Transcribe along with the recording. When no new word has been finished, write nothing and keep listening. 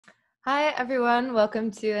Hi, everyone. Welcome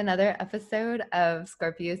to another episode of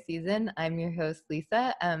Scorpio Season. I'm your host,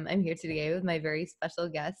 Lisa. I'm here today with my very special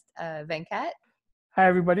guest, Venkat. Hi,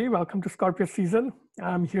 everybody. Welcome to Scorpio season.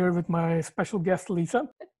 I'm here with my special guest, Lisa.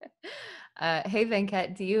 Hey,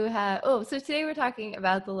 Venkat, do you have... Oh, so today we're talking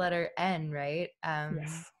about the letter N, right?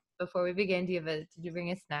 Yes. Before we begin, did you bring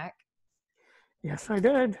a snack? Yes, I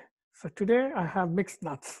did. So today I have mixed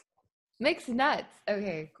nuts, Mixed nuts.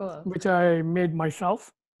 Okay, cool. which I made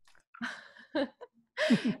myself.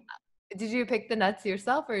 Did you pick the nuts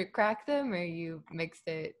yourself or crack them or you mixed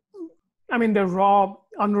it? I mean, they're raw,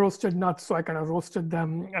 unroasted nuts, so I kind of roasted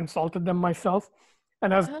them and salted them myself.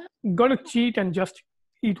 And I was Uh-huh. going to cheat and just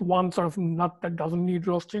eat one sort of nut that doesn't need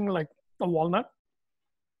roasting, like a walnut.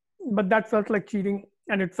 But that felt like cheating.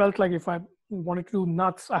 And it felt like if I wanted to do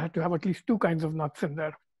nuts, I had to have at least two kinds of nuts in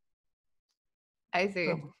there. I see.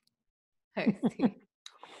 So I see.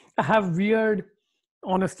 I have weird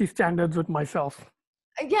honesty standards with myself.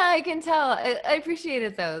 Yeah, I can tell. I appreciate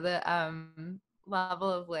it though, the level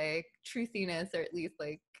of like truthiness, or at least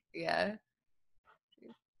like, yeah,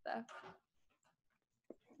 truth stuff.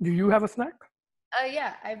 Do you have a snack?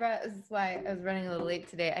 Yeah, I brought. This is why I was running a little late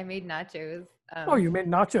today. I made nachos. Oh, you made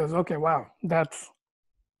nachos. Okay, wow. That's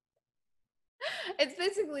It's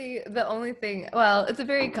basically the only thing. Well, it's a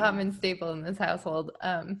very common staple in this household.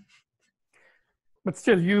 but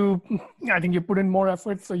still I think you put in more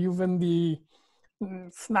effort, so you win the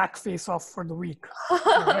snack face off for the week.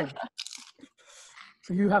 All right.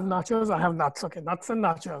 So you have nachos, I have nuts. Okay, nuts and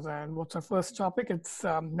nachos. And what's our first topic? It's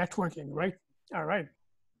networking, right? All right.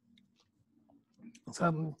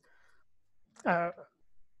 So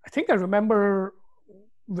I think I remember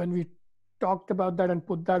when we talked about that and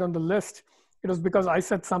put that on the list, it was because I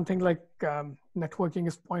said something like networking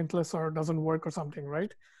is pointless or doesn't work or something,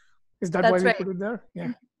 right? Is that why That's we right. put it there?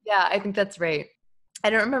 Yeah. Yeah, I think that's right. I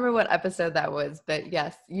don't remember what episode that was, but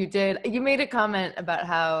yes, you did. You made a comment about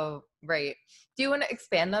how, right. Do you want to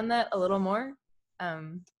expand on that a little more?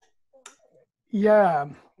 Yeah.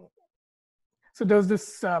 So there's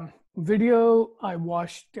this video I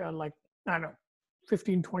watched I don't know,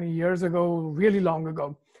 15, 20 years ago, really long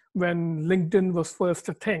ago, when LinkedIn was first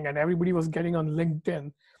a thing and everybody was getting on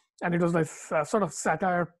LinkedIn. And it was like sort of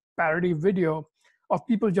satire parody video of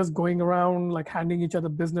people just going around like handing each other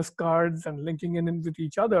business cards and linking in with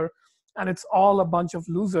each other. And it's all a bunch of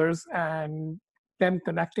losers, and them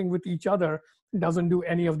connecting with each other doesn't do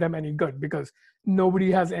any of them any good because nobody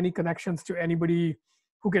has any connections to anybody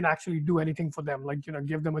who can actually do anything for them, like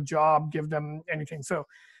give them a job, give them anything. So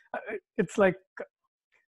it's like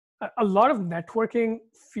a lot of networking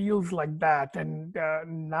feels like that, and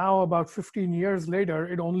now about 15 years later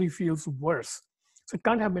it only feels worse. So it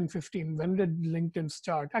can't have been 15. When did LinkedIn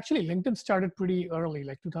start? Actually, LinkedIn started pretty early,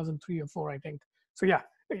 like 2003 or 4, I think. So yeah,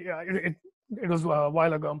 it was a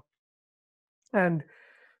while ago. And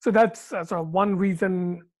so that's sort of one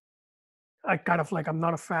reason I kind of like, I'm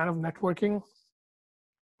not a fan of networking.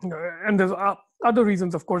 And there's other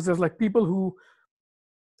reasons, of course. There's like people who,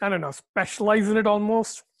 I don't know, specialize in it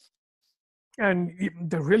almost, and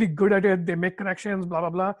they're really good at it. They make connections, blah blah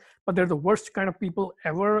blah. But they're the worst kind of people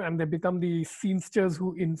ever, and they become the scenesters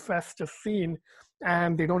who infest a scene,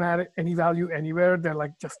 and they don't add any value anywhere. They're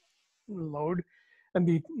like just load.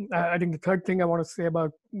 And I think the third thing I want to say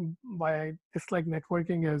about why I dislike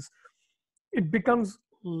networking is it becomes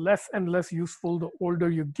less and less useful the older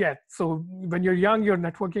you get. So when you're young, you're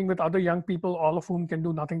networking with other young people, all of whom can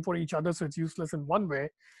do nothing for each other. So it's useless in one way.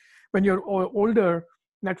 When you're older,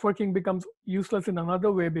 networking becomes useless in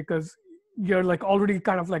another way because you're like already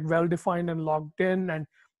kind of like well defined and logged in, and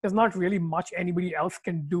there's not really much anybody else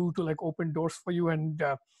can do to like open doors for you and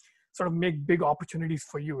sort of make big opportunities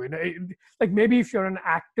for you. And like maybe if you're an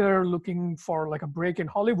actor looking for like a break in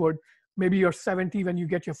Hollywood, maybe you're 70 when you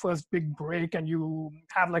get your first big break and you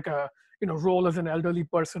have like a role as an elderly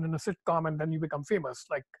person in a sitcom, and then you become famous.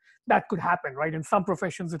 Like that could happen, right? In some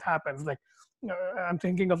professions it happens. Like I'm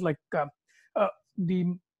thinking of like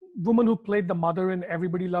the woman who played the mother in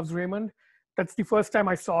Everybody Loves Raymond. That's the first time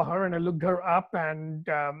I saw her, and I looked her up, and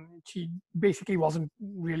she basically wasn't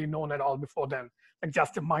really known at all before then, like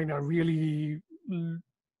just a minor, really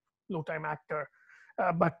low time actor.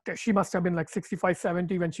 But she must have been like 65,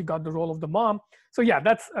 70 when she got the role of the mom. So yeah,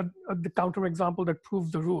 that's the counter example that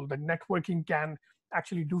proves the rule that networking can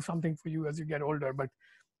actually do something for you as you get older. But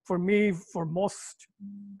for me, for most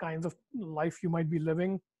kinds of life you might be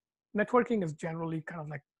living, networking is generally kind of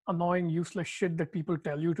like annoying, useless shit that people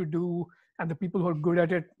tell you to do, and the people who are good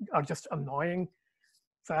at it are just annoying.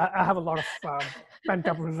 So I have a lot of pent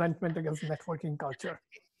up resentment against networking culture.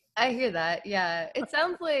 I hear that. Yeah. It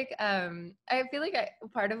sounds like I feel like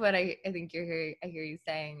part of what I think I hear you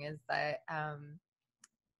saying is that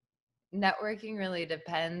networking really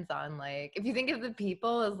depends on, like, if you think of the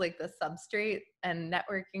people as like the substrate and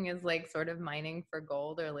networking is like sort of mining for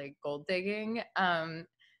gold or like gold digging,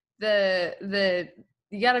 the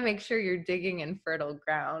you got to make sure you're digging in fertile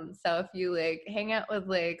ground. So if you like hang out with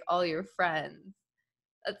like all your friends,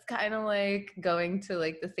 that's kind of like going to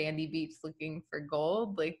like the sandy beach looking for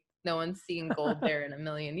gold. Like no one's seen gold there in a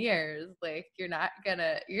million years. Like you're not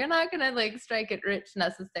gonna like strike it rich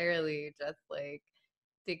necessarily, just like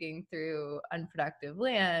digging through unproductive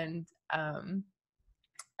land. And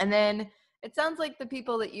then it sounds like the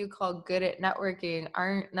people that you call good at networking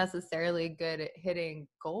aren't necessarily good at hitting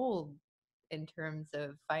gold in terms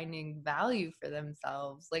of finding value for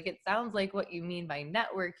themselves. Like it sounds like what you mean by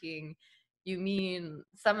networking, you mean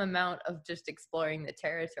some amount of just exploring the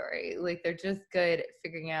territory. Like they're just good at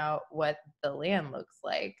figuring out what the land looks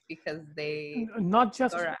like because they Not go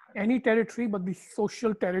just around. any territory, but the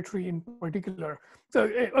social territory in particular.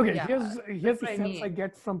 So, okay, Yeah, here's that's the what I sense I mean.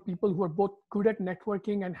 get from people who are both good at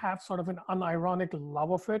networking and have sort of an unironic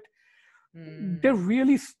love of it. They're Mm,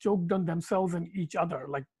 really stoked on themselves and each other.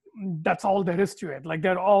 Like that's all there is to it. Like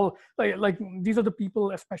they're all like these are the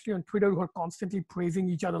people, especially on Twitter, who are constantly praising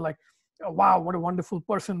each other. Like, "Oh, wow, what a wonderful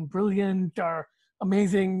person, brilliant or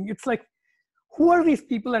amazing." It's like, who are these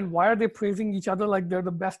people and why are they praising each other like they're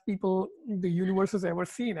the best people the universe has ever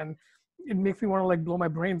seen? And it makes me want to like blow my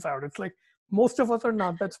brains out. It's like most of us are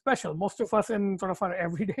not that special. Most of us in sort of our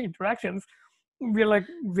everyday interactions, we're like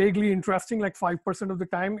vaguely interesting like 5% of the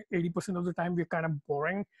time. 80% of the time we're kind of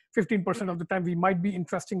boring. 15% of the time we might be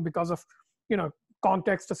interesting because of, you know,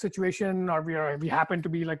 context or situation, or we happen to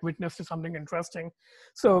be like witness to something interesting.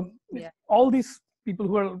 So yeah. all these people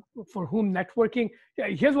who are, for whom networking, yeah,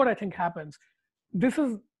 here's what I think happens. This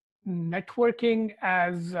is networking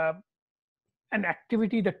as an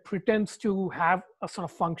activity that pretends to have a sort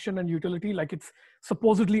of function and utility, like it's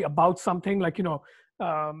supposedly about something, like, you know,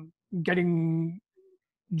 getting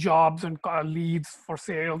jobs and leads for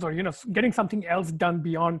sales, or, you know, getting something else done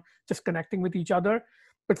beyond just connecting with each other.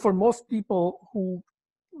 But for most people who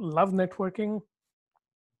love networking,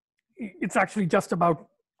 it's actually just about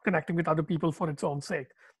connecting with other people for its own sake.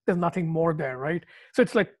 There's nothing more there, right? So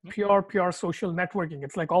it's like pure social networking.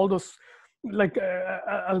 It's like all those, like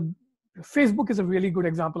Facebook is a really good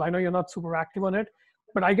example. I know you're not super active on it,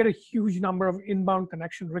 but I get a huge number of inbound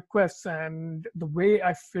connection requests, and the way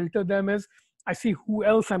I filter them is I see who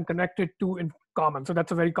else I'm connected to in common. So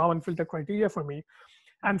that's a very common filter criteria for me.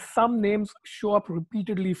 And some names show up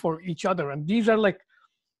repeatedly for each other, and these are like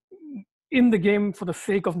in the game for the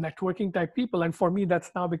sake of networking type people. And for me,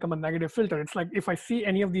 that's now become a negative filter. It's like if I see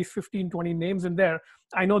any of these 15, 20 names in there,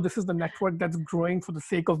 I know this is the network that's growing for the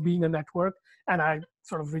sake of being a network, and I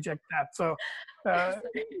sort of reject that. So uh,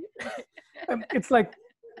 it's like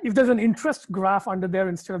if there's an interest graph under there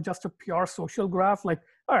instead of just a pure social graph, like,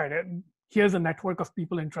 all right, here's a network of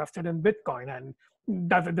people interested in Bitcoin, and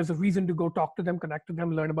that there's a reason to go talk to them, connect to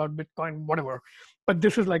them, learn about Bitcoin, whatever. But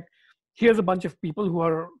this is like, here's a bunch of people who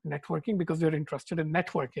are networking because they're interested in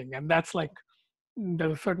networking, and that's like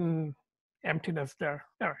there's a certain emptiness there.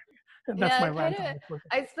 All right, and that's Yeah, my I kind rant of on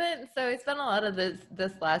networking. I spent a lot of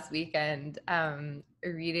this last weekend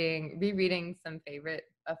rereading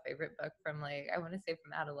a favorite book from, like, I want to say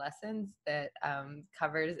from adolescence, that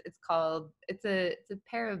covers, it's a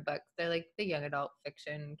pair of books. They're like the young adult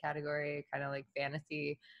fiction category, kind of like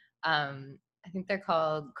fantasy. I think they're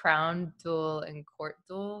called Crown Duel and Court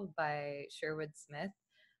Duel by Sherwood Smith.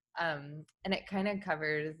 And it kind of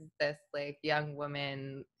covers this like young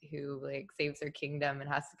woman who like saves her kingdom and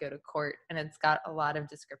has to go to court, and it's got a lot of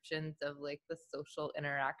descriptions of like the social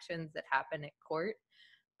interactions that happen at court,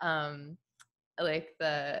 um like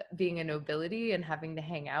the being a nobility and having to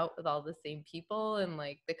hang out with all the same people, and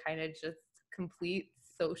like the kind of just complete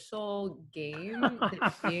social game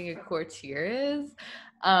that being a courtier is.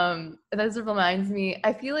 This reminds me,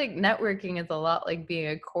 I feel like networking is a lot like being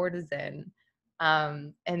a courtesan,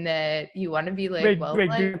 and that you want to be like well Wait,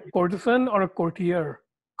 liked. being a courtesan or a courtier?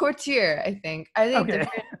 Courtier, I think. Are they Okay,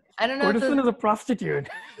 different? I don't know if courtesan the is a prostitute.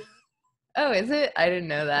 Oh, is it? I didn't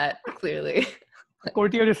know that, clearly. A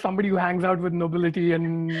courtier is somebody who hangs out with nobility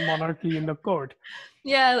and monarchy in the court.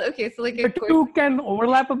 Yeah, okay, so like a The court. two can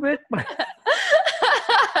overlap a bit, but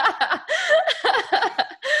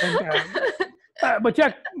but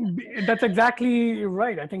yeah, that's exactly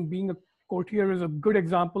right. I think being a courtier is a good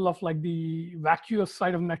example of like the vacuous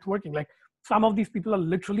side of networking. Like some of these people are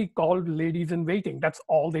literally called ladies in waiting. That's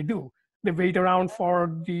all they do. They wait around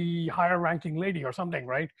for the higher ranking lady or something,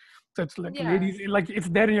 right? So it's like Yeah. ladies, like it's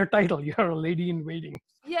there in your title. You're a lady in waiting.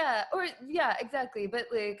 Yeah, or yeah, exactly. But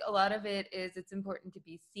like a lot of it is it's important to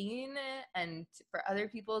be seen and for other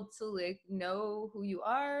people to like know who you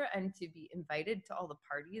are and to be invited to all the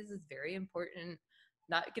parties is very important.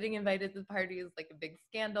 Not getting invited to the party is like a big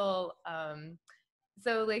scandal.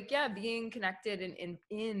 So like yeah, being connected and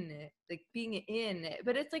in like being in,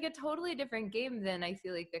 but it's like a totally different game than I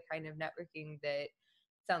feel like the kind of networking that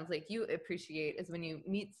sounds like you appreciate is when you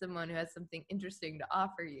meet someone who has something interesting to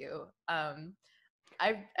offer you.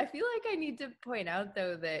 I feel like I need to point out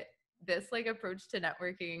though that this like approach to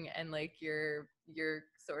networking and like your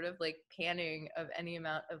sort of like panning of any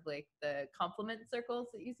amount of like the compliment circles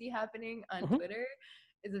that you see happening on Mhm. Twitter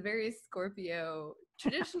is a very Scorpio,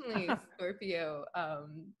 traditionally Scorpio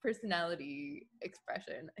personality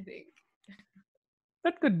expression, I think.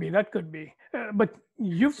 That could be. That could be. But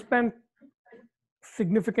you've spent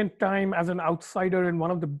significant time as an outsider in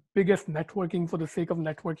one of the biggest networking for the sake of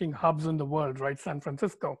networking hubs in the world, right? San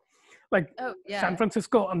Francisco. Like Oh San yeah.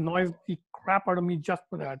 Francisco annoys the crap out of me just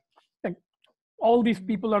for that. Like all these Mhm.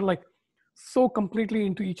 people are like so completely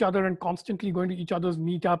into each other and constantly going to each other's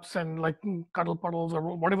meetups and like cuddle puddles or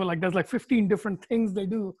whatever. Like there's like 15 different things they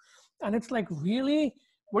do. And it's like, really?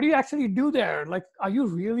 What do you actually do there? Like, are you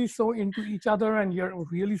really so into each other and you're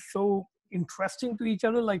really so interesting to each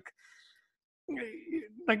other? Like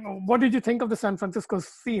what did you think of the San Francisco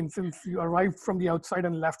scene since you arrived from the outside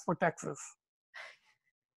and left for Texas?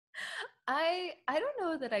 I don't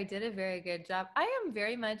know that I did a very good job. I am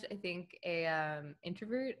very much I think a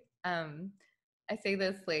introvert. Um I say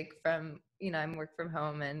this like from, I'm work from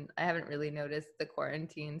home and I haven't really noticed the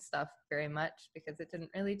quarantine stuff very much because it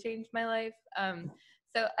didn't really change my life.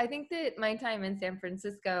 So I think that my time in San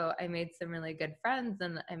Francisco, I made some really good friends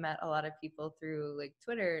and I met a lot of people through like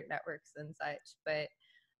Twitter networks and such, but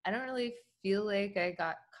I don't really feel like I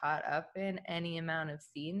got caught up in any amount of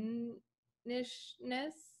scenishness.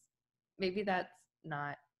 Maybe that's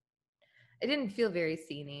not, it didn't feel very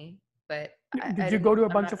sceney, but I Did you didn't, go to a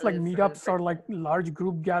I'm bunch not of like really the sort of the meetups or like person. large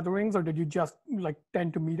group gatherings, or did you just like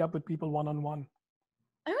tend to meet up with people one on one?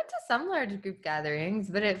 I went to some large group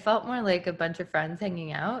gatherings, but it felt more like a bunch of friends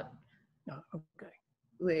hanging out. Yeah, okay.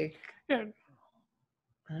 Like, Yeah,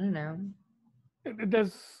 I don't know.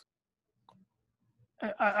 there's.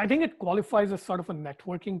 I think it qualifies as sort of a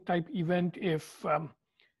networking type event if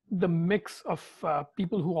the mix of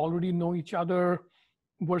people who already know each other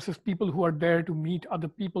versus people who are there to meet other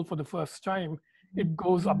people for the first time, it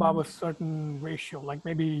goes above a certain ratio, like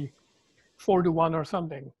maybe 4 to 1 or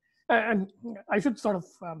something. And I should sort of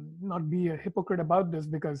not be a hypocrite about this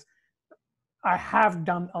because I have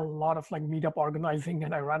done a lot of like meetup organizing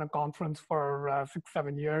and I ran a conference for 6,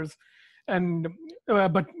 7 years. And,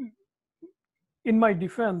 but in my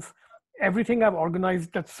defense, everything I've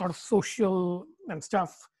organized that's sort of social and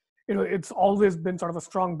stuff, it's always been sort of a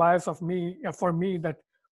strong bias of me for me that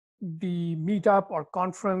the meetup or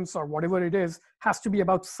conference or whatever it is has to be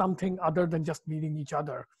about something other than just meeting each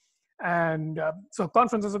other. And so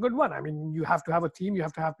conference is a good one. I mean, you have to have a team, you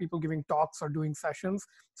have to have people giving talks or doing sessions.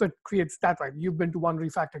 So it creates that, right? You've been to one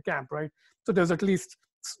refactor camp, right? So there's at least,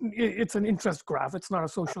 it's an interest graph. It's not a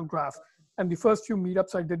social graph. And the first few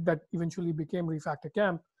meetups I did that eventually became refactor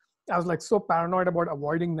camp, I was like so paranoid about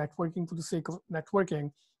avoiding networking for the sake of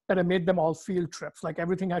networking that I made them all field trips. Like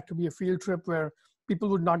everything had to be a field trip where people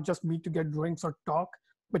would not just meet to get drinks or talk,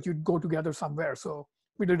 but you'd go together somewhere. So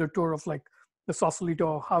we did a tour of like the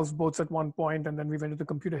Sausalito houseboats at one point, and then we went to the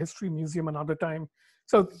Computer History Museum another time.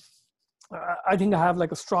 So I think I have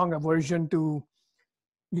like a strong aversion to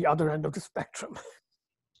the other end of the spectrum.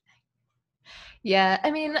 Yeah,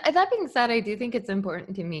 I mean, that being said, I do think it's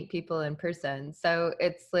important to meet people in person. So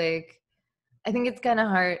it's like, I think it's kind of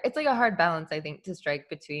hard. It's like a hard balance, I think, to strike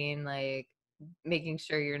between like making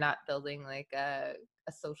sure you're not building like a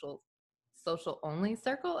social only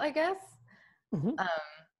circle, I guess. Mhm. Um,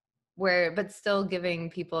 where but still giving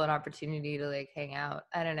people an opportunity to like hang out.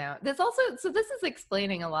 I don't know. This also, so this is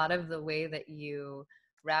explaining a lot of the way that you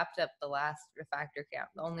wrapped up the last refactor camp,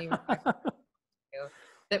 the only refactor camp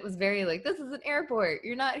that was very like, this is an airport.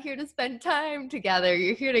 You're not here to spend time together.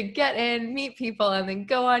 You're here to get in, meet people, and then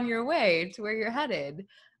go on your way to where you're headed.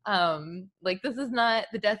 Like this is not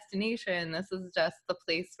the destination. This is just the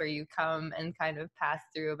place where you come and kind of pass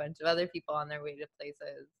through a bunch of other people on their way to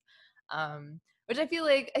places. Which I feel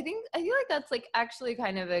like that's like actually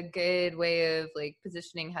kind of a good way of like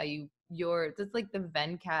positioning how that's like the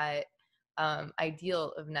venkat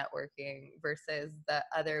ideal of networking versus the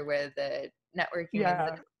other where the networking is the Yeah,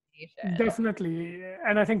 destination. definitely.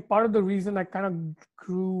 And I think part of the reason I kind of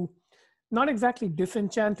grew not exactly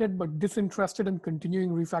disenchanted, but disinterested in continuing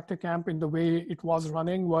Refactor Camp in the way it was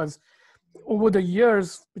running. Was over the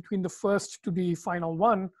years between the first to the final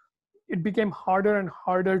one, it became harder and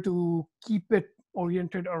harder to keep it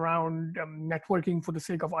oriented around networking for the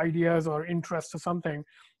sake of ideas or interest or something,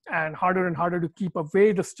 and harder to keep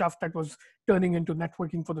away the stuff that was turning into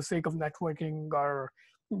networking for the sake of networking, or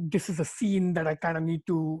this is a scene that I kind of need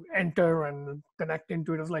to enter and connect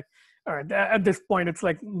into. It was like, all right, at this point, it's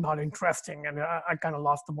like not interesting, and I kind of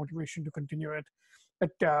lost the motivation to continue it. But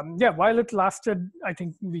yeah, while it lasted, I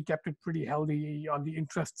think we kept it pretty healthy on the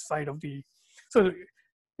interest side of the. So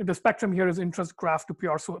the spectrum here is interest graph to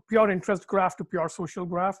pure interest graph to pure social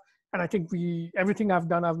graph, and I think everything I've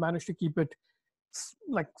done, I've managed to keep it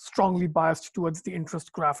like strongly biased towards the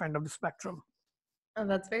interest graph end of the spectrum. Oh,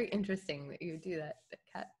 that's very interesting that you do that,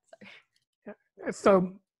 Kat. Sorry. Yeah.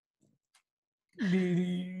 So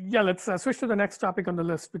let's switch to the next topic on the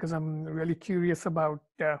list, because I'm really curious about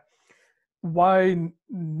why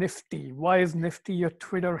Nifty. Why is Nifty your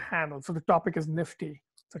Twitter handle? So the topic is Nifty.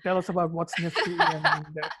 So tell us about what's Nifty. And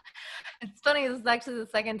It's funny. This is actually the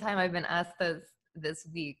second time I've been asked this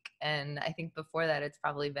week, and I think before that it's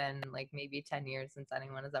probably been like maybe 10 years since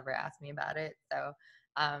anyone has ever asked me about it. So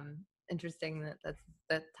interesting that that's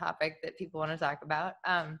the topic that people want to talk about.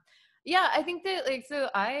 Yeah, I think that like, so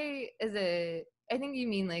I think you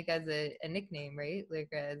mean like as a nickname, right? Like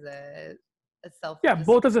as a self. yeah,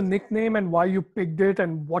 both as a nickname and why you picked it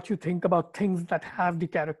and what you think about things that have the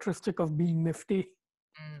characteristic of being nifty.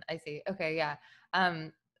 I see. Okay, yeah.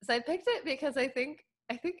 So I picked it because I think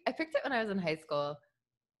I picked it when I was in high school.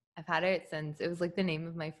 I've had it since. It was like the name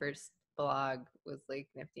of my first blog was like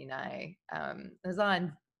Nifty Nye. It was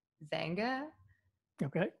on Zanga.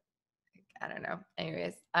 Okay. I don't know.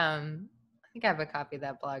 Anyways, I think I have a copy of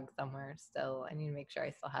that blog somewhere still. I need to make sure I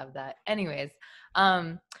still have that. Anyways,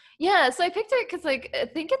 yeah. So I picked it because like I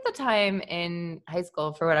think at the time in high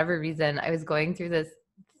school, for whatever reason, I was going through this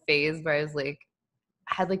phase where I was like,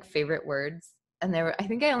 I had like favorite words, and I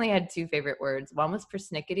think I only had two favorite words. One was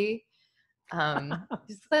persnickety,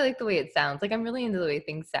 just 'cause I like the way it sounds. Like I'm really into the way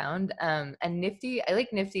things sound. And nifty, I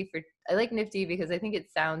like nifty because I think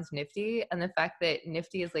it sounds nifty, and the fact that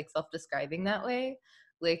nifty is like self-describing that way,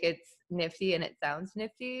 like it's nifty and it sounds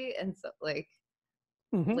nifty, and so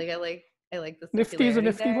Mm-hmm. like I like the Nifty is a circularity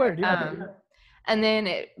nifty there. word. Yeah. And then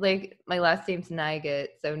it like my last name's Nygut,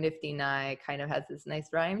 so nifty Nye kind of has this nice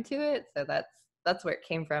rhyme to it. So that's where it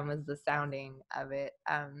came from, was the sounding of it.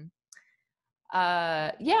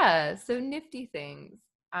 Yeah, so nifty things.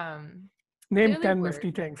 Name Clearly 10 nifty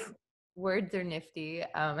things. words are nifty.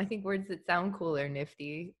 I think words that sound cool are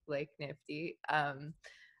nifty, like nifty.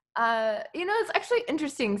 It's actually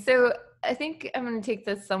interesting. So I think I'm gonna take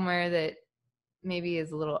this somewhere that maybe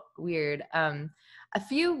is a little weird. A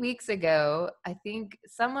few weeks ago, I think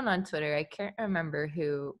someone on Twitter, I can't remember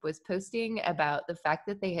who, was posting about the fact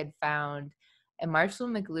that they had found a Marshall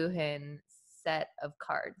McLuhan set of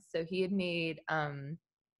cards. So he had made, I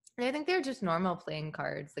think they're just normal playing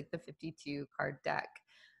cards, like the 52 card deck.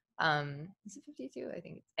 Is it 52? I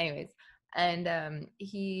think it's, anyways. And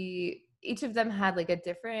each of them had like a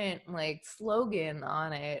different like slogan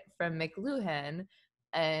on it from McLuhan.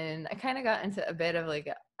 And I kind of got into a bit of like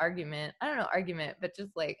an argument. I don't know, argument, but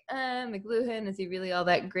just like, McLuhan, is he really all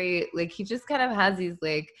that great? Like he just kind of has these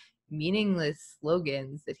like meaningless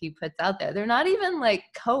slogans that he puts out there. They're not even like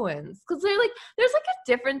koans, because they're like, there's like a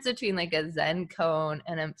difference between like a Zen koan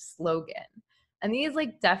and a slogan. And these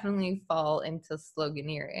like definitely fall into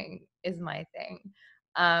sloganeering, is my thing.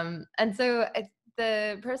 And so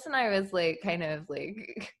the person I was like kind of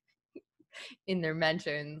like in their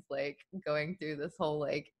mentions, like going through this whole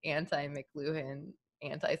like anti-McLuhan,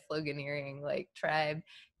 anti-sloganeering like tribe,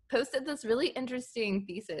 posted this really interesting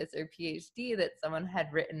thesis or PhD that someone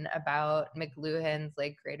had written about McLuhan's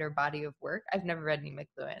like greater body of work. I've never read any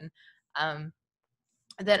McLuhan.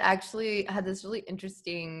 That actually had this really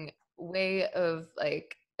interesting way of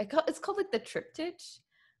like, it's called like the triptych.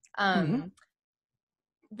 Mm-hmm.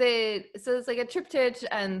 So it's like a triptych,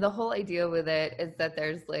 and the whole idea with it is that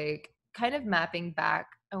there's like kind of mapping back,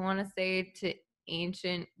 I want to say, to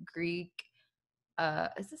ancient Greek. Am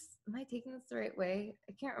I taking this the right way?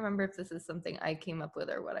 I can't remember if this is something I came up with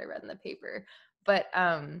or what I read in the paper, but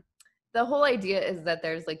the whole idea is that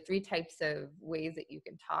there's like three types of ways that you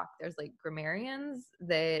can talk. There's like grammarians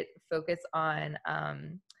that focus on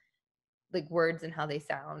like words and how they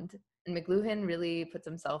sound. And McLuhan really puts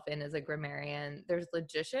himself in as a grammarian. There's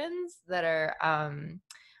logicians that are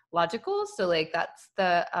logical. So like that's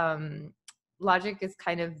the logic is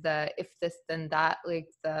kind of the if this then that, like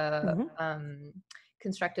the Mm-hmm.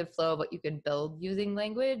 constructive flow of what you could build using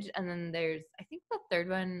language. And then there's, I think the third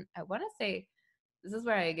one, I want to say, this is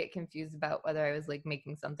where I get confused about whether I was like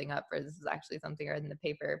making something up or this is actually something I read in the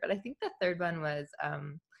paper. But I think the third one was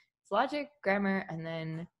it's logic, grammar, and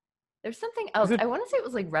then there's something Is else. it? I want to say it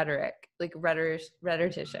was like rhetoric, like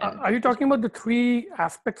rhetorician. Are you talking about the three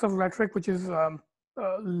aspects of rhetoric, which is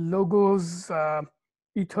logos,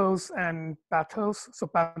 ethos, and pathos? So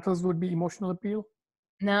pathos would be emotional appeal.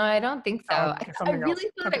 No, I don't think so. Okay, I something else. really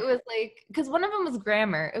thought Okay. it was like, because one of them was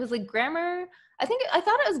grammar. It was like grammar. I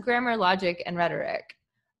thought it was grammar, logic, and rhetoric.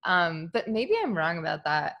 But maybe I'm wrong about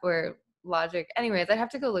that, or logic. Anyways, I'd have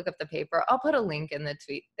to go look up the paper. I'll put a link in the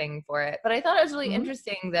tweet thing for it. But I thought it was really Hmm.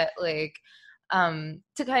 interesting that like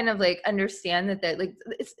to kind of like understand that like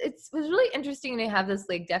it was really interesting to have this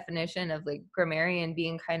like definition of like grammarian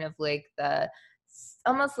being kind of like the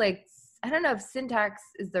almost like, I don't know if syntax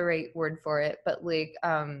is the right word for it, but like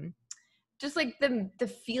just like the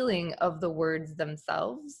feeling of the words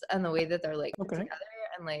themselves and the way that they're like put Okay. together.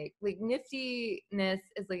 And like niftyness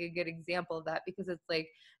is like a good example of that, because it's like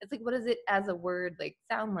what does it as a word like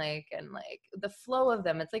sound like, and like the flow of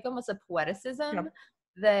them, it's like almost a poeticism Yep.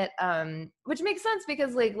 that which makes sense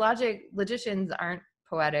because like logicians aren't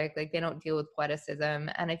poetic, like they don't deal with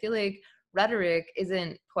poeticism. And I feel like rhetoric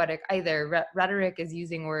isn't poetic either. Rhetoric is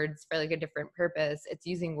using words for like a different purpose. It's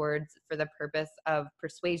using words for the purpose of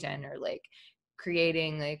persuasion or like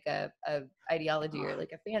creating like a ideology or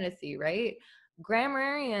like a fantasy, right?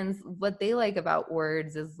 Grammarians, what they like about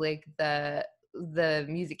words is like the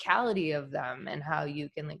musicality of them and how you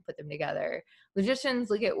can like put them together. Logicians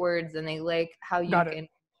look at words and they like how you Got it. can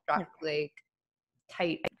Yeah. construct like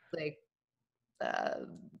tight like uh,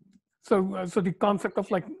 So the concept of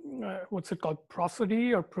like what's it called,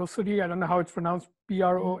 prosody or prosody? I don't know how it's pronounced,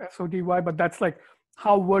 prosody, but that's like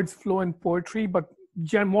how words flow in poetry, but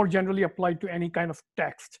more generally applied to any kind of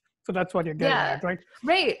text. So that's what you're getting yeah, at, right?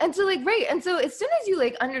 right. And so like right. And so as soon as you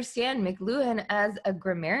like understand McLuhan as a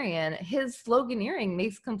grammarian, his sloganeering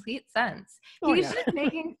makes complete sense. Oh He's yeah. just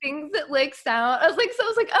making things that like sound, I was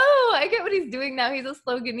like, oh, I get what he's doing now. He's a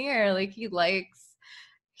sloganeer. Like he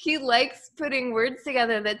likes putting words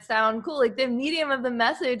together that sound cool. Like the medium of the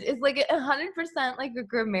message is like 100% like a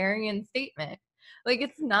grammarian statement. Like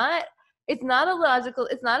it's not a logical,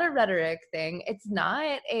 it's not a rhetoric thing. It's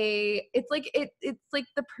not a, it's like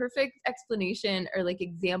the perfect explanation or like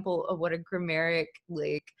example of what a grammaric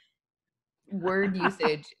like word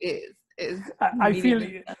usage is I I medium feel of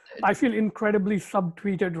message. I feel incredibly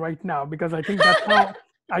subtweeted right now because I think that's how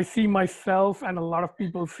I see myself, and a lot of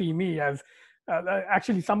people see me as.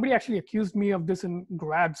 Actually, somebody actually accused me of this in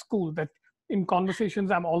grad school, that in conversations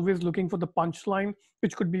I'm always looking for the punchline,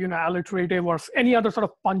 which could be alliterative or any other sort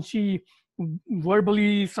of punchy,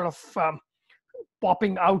 verbally sort of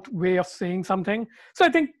popping out way of saying something. So I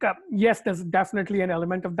think yes, there's definitely an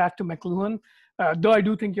element of that to McLuhan, though I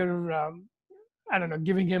do think you're I don't know,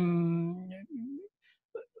 giving him,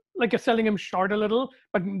 like you're selling him short a little.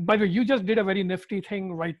 But by the way, you just did a very nifty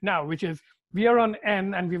thing right now, which is we are on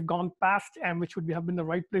N and we've gone past M, which would have been the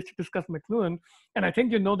right place to discuss McLuhan. And I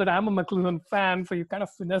think you know that I'm a McLuhan fan, so you kind of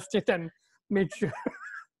finessed it and made sure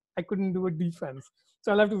I couldn't do a defense.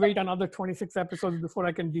 So I'll have to wait another 26 episodes before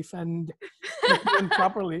I can defend McLuhan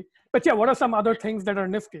properly. But yeah, what are some other things that are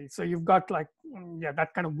nifty? So you've got like, yeah,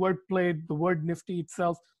 that kind of wordplay, the word nifty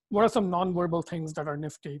itself. What are some non-verbal things that are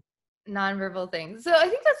nifty? Nonverbal things. So I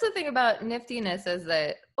think that's the thing about niftiness is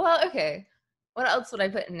that, well, okay, what else would I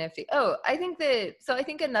put in nifty? Oh, I think that, so I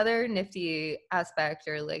think another nifty aspect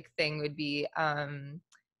or like thing would be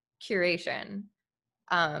curation.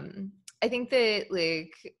 Um, I think that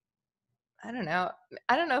like, I don't know.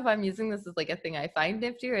 I don't know if I'm using this as like a thing I find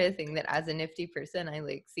nifty or a thing that as a nifty person I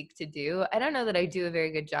like seek to do. I don't know that I do a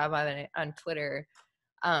very good job on it on Twitter.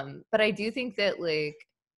 But I do think that like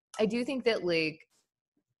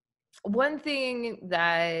one thing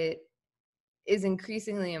that is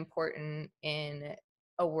increasingly important in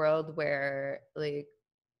a world where like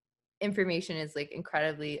information is like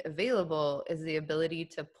incredibly available is the ability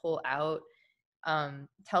to pull out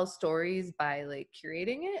tell stories by like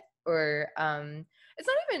curating it, or it's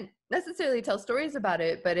not even necessarily tell stories about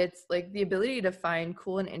it, but it's like the ability to find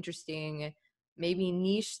cool and interesting maybe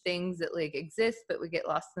niche things that like exist but would get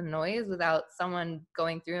lost in the noise without someone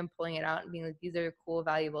going through and pulling it out and being like, these are cool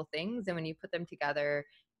valuable things. And when you put them together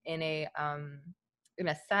in a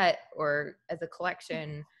set or as a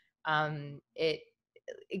collection, it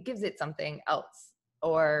gives it something else.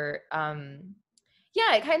 Or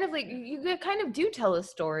Yeah, it kind of like you kind of do tell a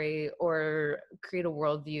story or create a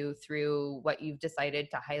worldview through what you've decided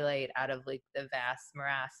to highlight out of like the vast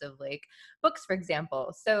morass of like books, for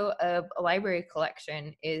example. So a library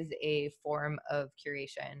collection is a form of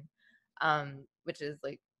curation, which is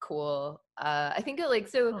like cool. I think it like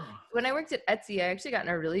so Oh, when I worked at Etsy, I actually got in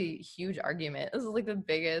a really huge argument. This was like the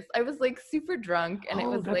biggest. I was like super drunk, and it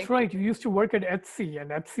oh, was that's like right. You used to work at Etsy,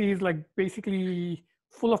 and Etsy is like basically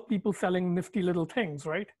full of people selling nifty little things,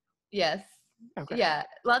 right? yes. Okay. Yeah,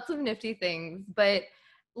 lots of nifty things, but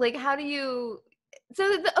like how do you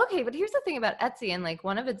okay, but here's the thing about Etsy and like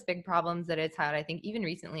one of its big problems that it's had, I think even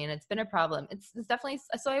recently, and it's been a problem. It's definitely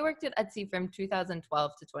so I worked at Etsy from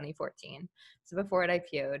 2012 to 2014. So before it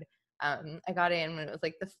IPO'd, I got in when it was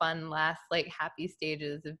like the fun last like happy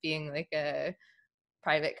stages of being like a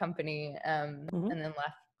private company, Hmm. and then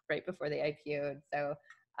left right before they IPO'd. So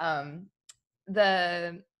um,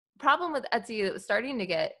 the problem with Etsy that was starting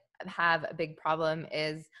to have a big problem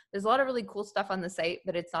is there's a lot of really cool stuff on the site,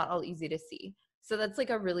 but it's not all easy to see. So that's like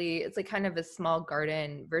it's like kind of a small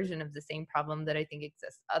garden version of the same problem that I think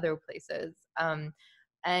exists other places.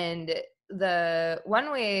 And the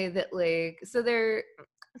one way that like, so there,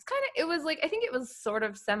 it's kind of, it was like, I think it was sort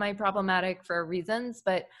of semi problematic for reasons,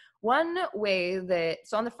 but one way that,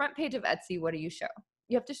 so on the front page of Etsy, what do you show?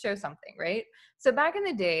 You have to show something, right? So back in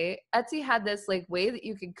the day, Etsy had this like way that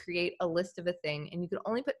you could create a list of a thing and you could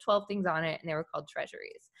only put 12 things on it and they were called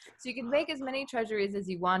treasuries. So you could make as many treasuries as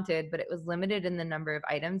you wanted, but it was limited in the number of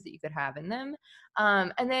items that you could have in them.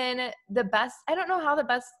 And then the best, I don't know how the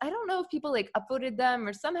best, I don't know if people like upvoted them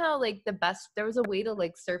or somehow like the best, there was a way to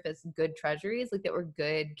like surface good treasuries, like that were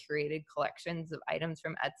good curated collections of items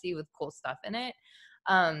from Etsy with cool stuff in it.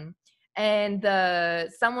 Um, and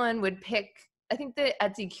someone would pick, I think the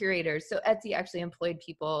Etsy curators, so Etsy actually employed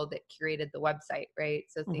people that curated the website, right?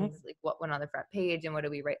 So Hmm. things like what went on the front page and what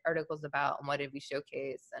did we write articles about and what did we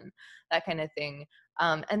showcase and that kind of thing.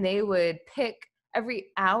 And they would pick every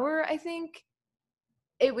hour, I think,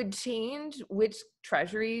 it would change which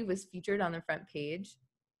treasury was featured on the front page.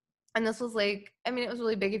 And this was like, I mean, it was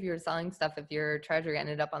really big if you were selling stuff, if your treasury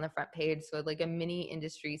ended up on the front page. So like a mini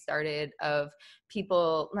industry started of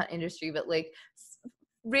people, not industry, but like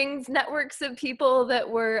rings, networks of people that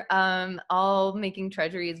were all making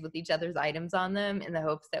treasuries with each other's items on them in the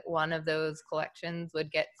hopes that one of those collections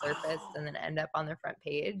would get surfaced and then end up on the front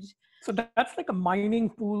page. So that's like a mining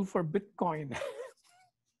pool for Bitcoin,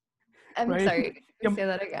 I'm right? sorry, can you Yeah, say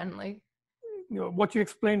that again? Like, what you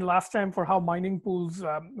explained last time for how mining pools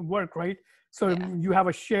work, right? So yeah. you have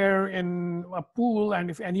a share in a pool, and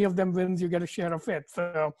if any of them wins, you get a share of it.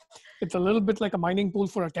 So it's a little bit like a mining pool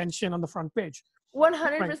for attention on the front page, right?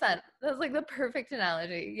 100%. That's like the perfect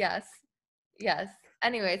analogy. Yes. Yes.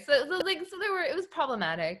 Anyway, so there were, it was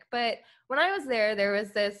problematic, but when I was there, there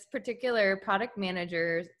was this particular product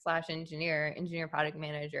manager slash engineer product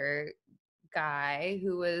manager guy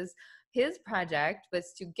who was, his project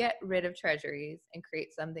was to get rid of treasuries and create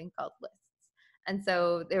something called lists. And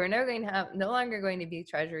so they were no longer going to be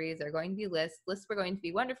treasuries. They're going to be lists. Lists were going to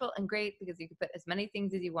be wonderful and great because you could put as many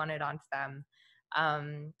things as you wanted onto them.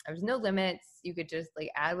 There was no limits. You could just like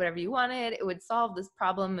add whatever you wanted. It would solve this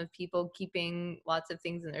problem of people keeping lots of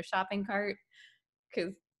things in their shopping cart.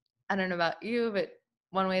 Because I don't know about you, but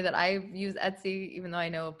one way that I use Etsy, even though I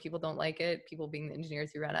know people don't like it, people being the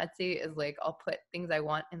engineers who run Etsy, is like I'll put things I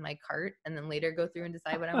want in my cart and then later go through and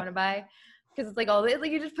decide what I want to buy. Because it's like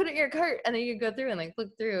like you just put it in your cart and then you go through and like look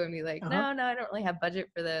through and be like, Uh-huh. no, I don't really have budget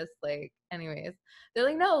for this. Like, anyways, they're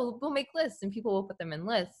like, no, we'll make lists and people will put them in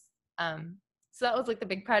lists. So that was like the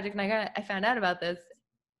big project, and I found out about this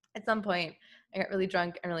at some point. I got really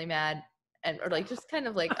drunk and really mad and or like just kind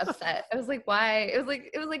of like upset. I was like, why? It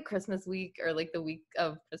was like Christmas week or like the week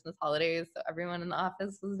of Christmas holidays. So everyone in the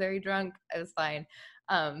office was very drunk. I was fine.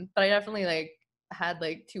 But I definitely like had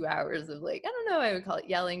like 2 hours of like, I don't know, I would call it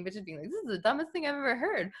yelling, but just being like, this is the dumbest thing I've ever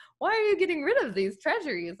heard. Why are you getting rid of these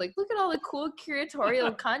treasuries? Like, look at all the cool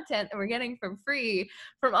curatorial content that we're getting for free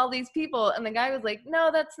from all these people. And the guy was like, no,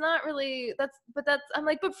 that's not really, I'm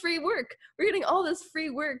like, but free work. We're getting all this free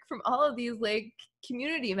work from all of these like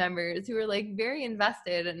community members who are like very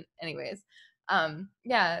invested. And anyways,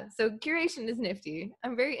 yeah, so curation is nifty.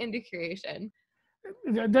 I'm very into curation.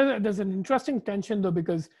 There's an interesting tension though,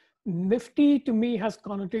 because nifty to me has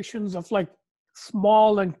connotations of like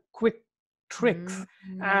small and quick tricks,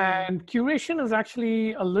 Mm-hmm. and curation is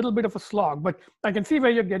actually a little bit of a slog. But I can see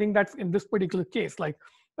where you're getting that in this particular case, like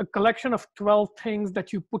a collection of 12 things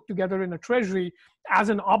that you put together in a treasury as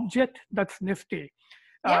an object, that's nifty.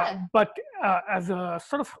 Yeah. But as a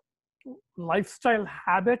sort of lifestyle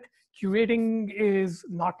habit, curating is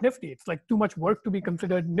not nifty. It's like too much work to be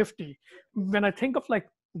considered nifty. When I think of like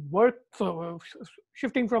work, so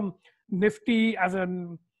shifting from nifty as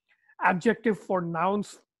an adjective for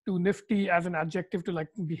nouns to nifty as an adjective to like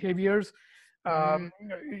behaviors. Mm,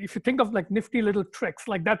 If you think of like nifty little tricks,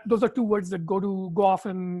 like that, those are two words that go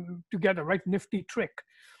often together, right? Nifty trick,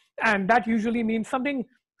 and that usually means something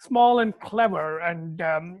small and clever, and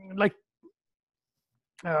like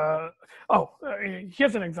uh,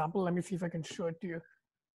 here's an example. Let me see if I can show it to you.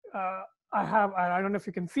 Uh, I don't know if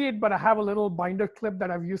you can see it, but I have a little binder clip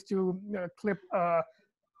that I've used to clip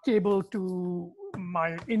cable to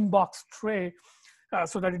my inbox tray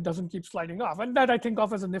so that it doesn't keep sliding off. And that I think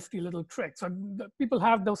of as a nifty little trick. So people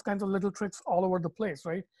have those kinds of little tricks all over the place,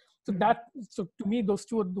 right? So mm, so to me, those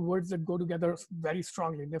two are the words that go together very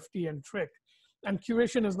strongly, nifty and trick. And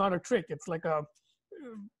curation is not a trick. It's like a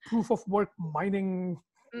proof of work mining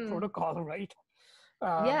mm. protocol, right?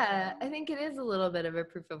 Um, Yeah, I think it is a little bit of a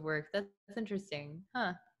proof of work. That's interesting.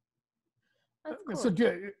 Huh. That's so, cool.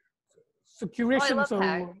 so Oh, I curation, love hacks.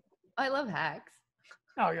 so, I love hacks.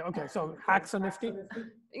 oh yeah, okay. So hacks are nifty.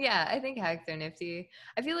 Yeah, I think hacks are nifty.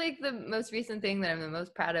 I feel like the most recent thing that I'm the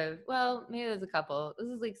most proud of, well, maybe there's a couple. This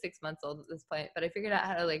is like 6 months old at this point, but I figured out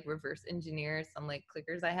how to like reverse engineer some like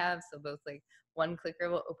clickers I have. So both like one clicker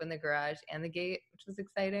will open the garage and the gate, which was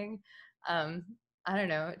exciting. Um, I don't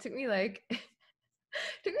know. It took me like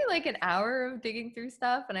took me like an hour of digging through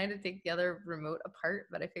stuff, and I had to take the other remote apart,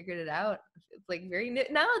 but I figured it out. It's like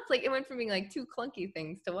now it's like it went from being like two clunky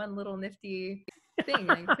things to one little nifty thing.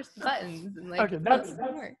 Like push the buttons and like Okay, let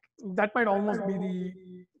something work. that might almost be the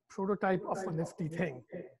prototype of a nifty thing.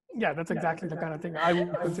 Yeah, that's exactly the kind of thing I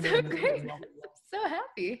would consider So nifty as great. well. I'm so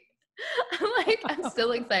happy. I'm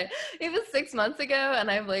still excited. It was 6 months ago, and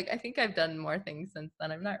I think I've done more things since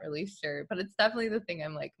then. I'm not really sure, but it's definitely the thing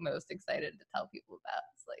I'm like most excited to tell people about.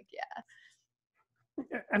 It's like,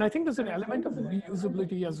 yeah. And I think there's an element of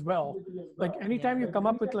reusability as well. Like anytime you come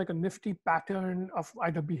up with like a nifty pattern of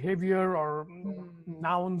either behavior or Mm.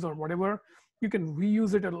 nouns or whatever, you can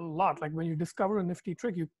reuse it a lot. Like when you discover a nifty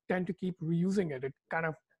trick, you tend to keep reusing it. It kind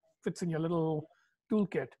of fits in your little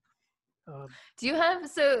toolkit. Um, Do you have,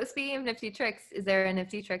 so speaking of nifty tricks, is there a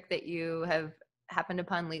nifty trick that you have happened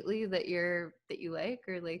upon lately that you like,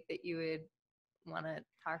 or like that you would want to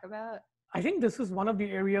talk about? I think this is one of the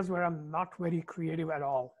areas where I'm not very creative at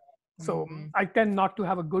all. So Mm. I tend not to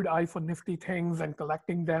have a good eye for nifty things and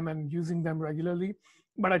collecting them and using them regularly.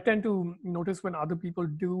 But I tend to notice when other people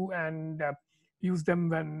do and use them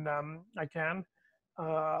when I can.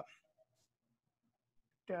 Uh,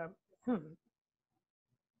 uh, hmm.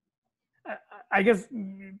 I, I guess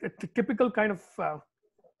the typical kind of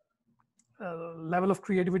level of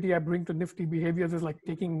creativity I bring to nifty behaviors is like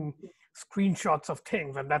taking screenshots of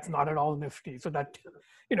things, and that's not at all nifty. So that,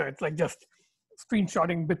 it's like just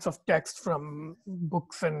screenshotting bits of text from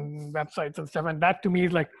books and websites and stuff. And that to me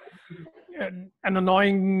is like an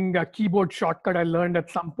annoying keyboard shortcut I learned at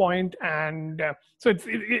some point. And so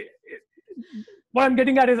what I'm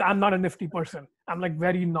getting at is I'm not a nifty person. I'm like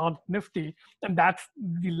very not nifty, and that's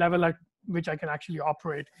the level at which I can actually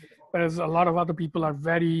operate. Whereas a lot of other people are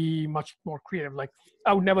very much more creative. Like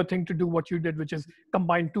I would never think to do what you did, which is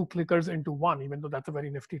combine two clickers into one, even though that's a very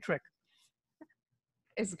nifty trick.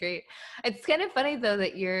 It's great. It's kind of funny though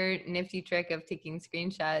that your nifty trick of taking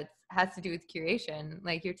screenshots has to do with curation.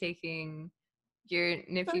 Like you're taking your Oh,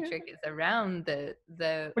 nifty yeah. trick is around the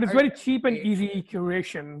But it's art very of cheap and creation. easy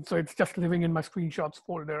curation. So it's just living in my screenshots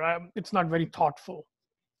folder. It's not very thoughtful.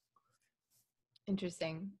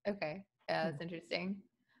 Interesting. Okay. Yeah, Hmm. that's interesting.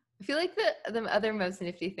 I feel like the other most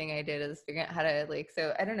nifty thing I did is figuring out how to like,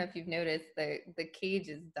 so I don't know if you've noticed the cage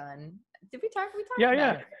is done. We talked Yeah,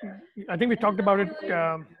 about yeah. it. I think we And talked about it I like,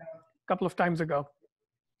 a couple of times ago.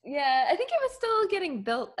 yeah, I think it was still getting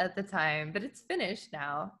built at the time, but it's finished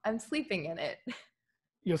now. I'm sleeping in it.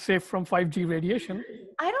 You're safe from 5G radiation.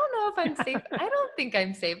 I don't know if I'm safe. I don't think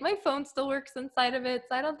I'm safe. My phone still works inside of it,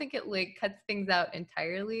 so I don't think it like cuts things out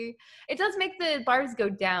entirely. It does make the bars go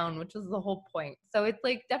down, which was the whole point. So it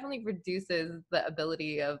like definitely reduces the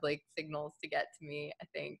ability of like signals to get to me, I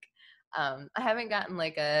think. I haven't gotten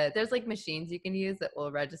like there's like machines you can use that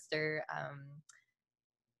will register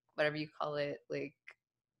whatever you call it, like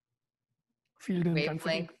Field intensity.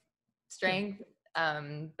 wavelength Yeah. strength.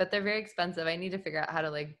 But they're very expensive. I need to figure out how to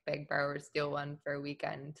like beg, borrow, or steal one for a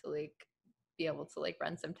weekend to like be able to like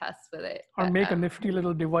run some tests with it. Or But make a nifty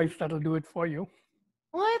little device that'll do it for you.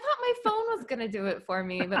 well, I thought my phone was gonna do it for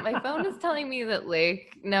me, but my phone is telling me that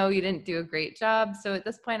like, no, you didn't do a great job. So at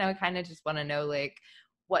this point, I would kind of just want to know like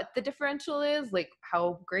what the differential is, like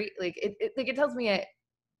how great, like it like it tells me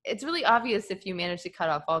it's really obvious if you manage to cut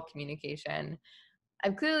off all communication.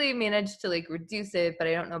 I've clearly managed to like reduce it, but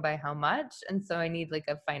I don't know by how much. And so I need like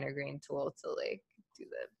a finer grained tool to like do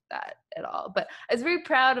that at all. But I was very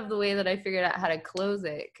proud of the way that I figured out how to close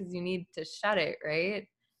it, because you need to shut it, right?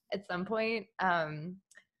 At some point.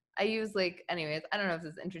 I use like, anyways, I don't know if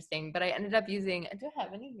this is interesting, but I ended up using, do I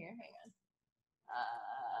have any here? Hang on.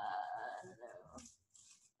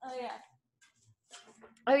 No. Oh yeah.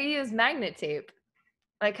 I use magnet tape.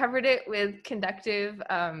 I covered it with conductive,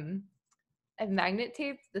 I've magnet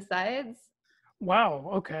taped the sides.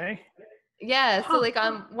 Wow. Okay. Yeah, so Huh. like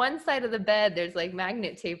on one side of the bed, there's like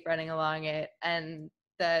magnet tape running along it, and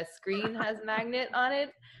the screen has magnet on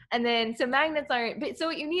it. And then, so magnets aren't, but so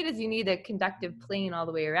what you need is you need a conductive plane all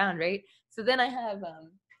the way around, right? So then I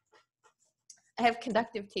have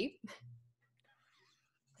conductive tape.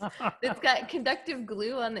 It's got conductive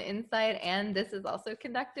glue on the inside, and this is also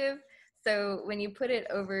conductive. So when you put it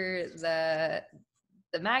over the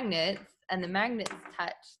magnets and the magnets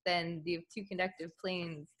touch, then you have two conductive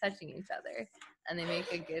planes touching each other, and they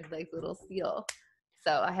make a good like little seal.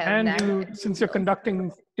 So I have And since your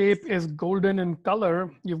conducting tape is golden in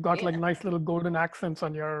color, you've got like Yeah. nice little golden accents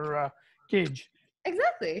on your cage.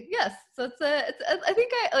 Exactly. Yes. So I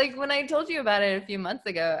think I like when I told you about it a few months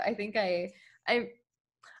ago, I think I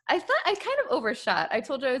thought I kind of overshot. I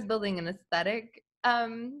told you I was building an aesthetic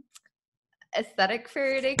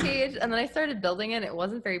Faraday cage, and then I started building it. It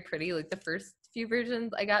wasn't very pretty. Like the first few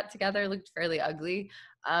versions I got together looked fairly ugly.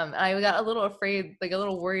 And I got a little afraid, like a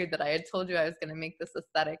little worried that I had told you I was going to make this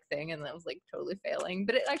aesthetic thing, and that was like totally failing.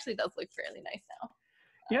 But it actually does look fairly nice now.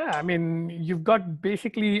 Yeah, I mean, you've got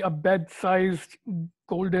basically a bed-sized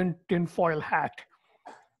golden tinfoil hat.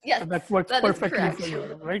 Yes, So that works that is perfectly correct. for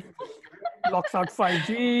you, right? Blocks out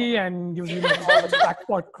 5G and gives you like all the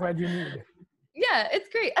backport cred you need. Yeah, it's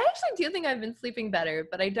great. I actually do think I've been sleeping better,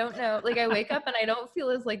 but I don't know. Like I wake up and I don't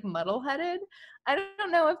feel as like muddle-headed. I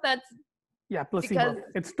don't know if that's Yeah, because placebo.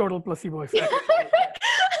 It's total placebo effect.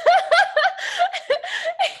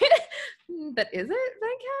 but is it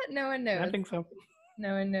venkat? No one knows. I think so.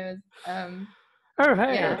 No one knows. All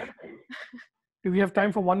right. Yeah. Do we have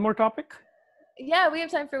time for one more topic? Yeah, we have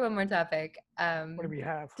time for one more topic. What do we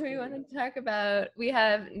have? Do we want to talk about? We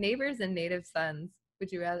have neighbors and native sons.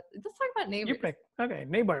 Would you rather? Let's talk about neighbors. You pick. Okay,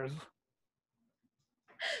 neighbors.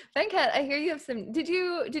 Venkat, I hear you have some. Did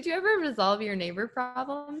you ever resolve your neighbor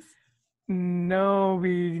problems? No,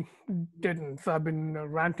 we didn't. So I've been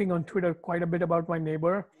ranting on Twitter quite a bit about my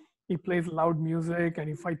neighbor. He plays loud music and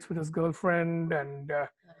he fights with his girlfriend. And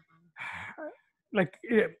like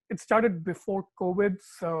it started before COVID.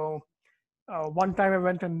 So one time I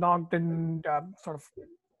went and knocked and sort of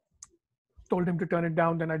told him to turn it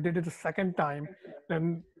down. Then I did it a second time.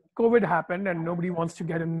 Then COVID happened and nobody wants to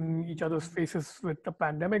get in each other's faces with the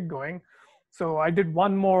pandemic going. So I did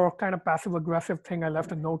one more kind of passive aggressive thing. I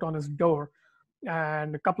left a note on his door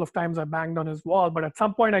and a couple of times I banged on his wall. But at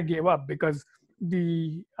some point I gave up because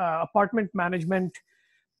the apartment management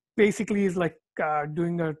basically is like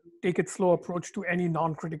doing a take it slow approach to any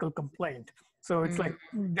non-critical complaint. So it's like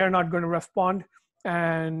they're not going to respond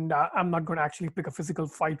and I'm not going to actually pick a physical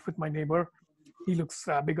fight with my neighbor. He looks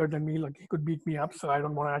bigger than me, like he could beat me up. So I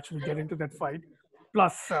don't want to actually get into that fight.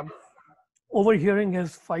 Plus, overhearing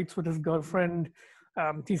his fights with his girlfriend,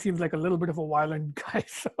 he seems like a little bit of a violent guy.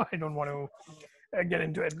 So I don't want to get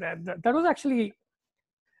into it. That was actually,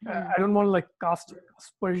 I don't want to like cast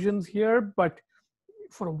aspersions here, but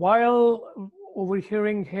for a while,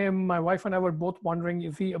 overhearing him, my wife and I were both wondering,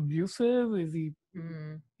 is he abusive? Is he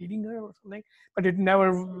beating her or something? But it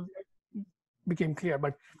never became clear.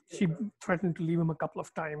 But she threatened to leave him a couple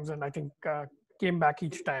of times, and I think came back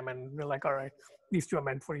each time, and we're like, all right, these two are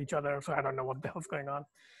meant for each other. So I don't know what the hell's going on.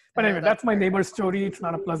 But anyway, that's my neighbor's story. It's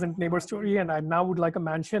not a pleasant neighbor story, and I now would like a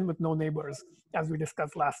mansion with no neighbors, as we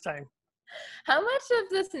discussed last time. How much of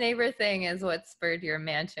this neighbor thing is what spurred your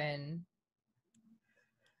mansion?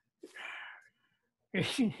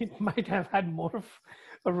 It might have had more of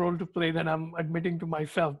a role to play than I'm admitting to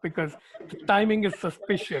myself because the timing is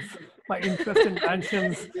suspicious. My interest in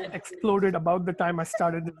mansions exploded about the time I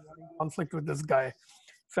started this conflict with this guy.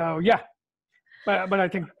 So yeah, but I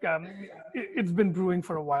think it's been brewing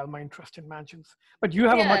for a while, my interest in mansions. But you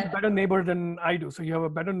have a much better neighbor than I do. So you have a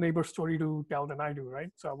better neighbor story to tell than I do,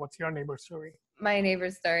 right? So what's your neighbor story? My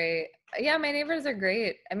neighbor's story. Yeah, my neighbors are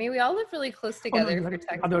great. I mean, we all live really close together. Oh, no,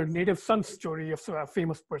 other native son story of a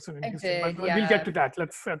famous person in Houston. But yeah. we'll get to that.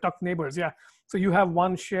 Let's talk neighbors. Yeah. So you have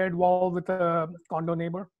one shared wall with a condo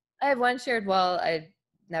neighbor? I have one shared wall. I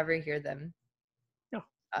never hear them. Yeah.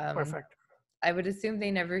 Perfect. I would assume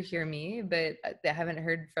they never hear me, but I haven't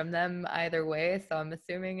heard from them either way, so I'm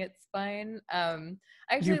assuming it's fine. I Do you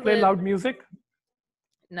actually play live loud music?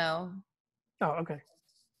 no, Oh, okay.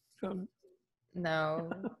 So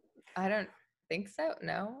no, I don't think so.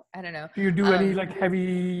 No, I don't know. do you do any Um, like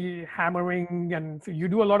heavy hammering? And so you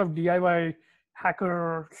do a lot of DIY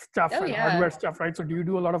hacker stuff oh and hardware yeah, stuff, right? So do you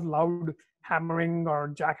do a lot of loud hammering or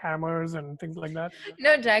jackhammers and things like that?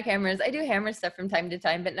 no jackhammers. I do hammer stuff from time to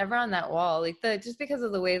time, but never on that wall. Like the just because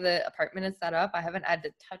of the way the apartment is set up, I haven't had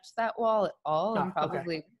to touch that wall at all, and Ah, okay.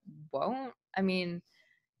 probably won't. I mean,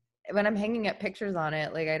 when I'm hanging up pictures on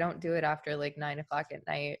it, like I don't do it after like 9 o'clock at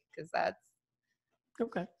night because that's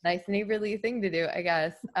Okay. nice neighborly thing to do, I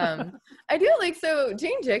guess. I do like so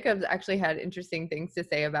Jane Jacobs actually had interesting things to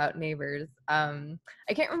say about neighbors. I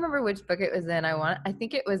can't remember which book it was in. I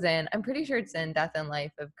think it was in, I'm pretty sure it's in Death and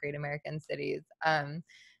Life of Great American Cities.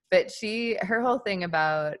 But her whole thing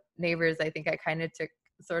about neighbors, I think I kind of took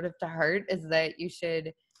sort of to heart, is that you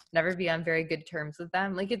should never be on very good terms with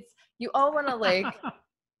them. Like you all want to like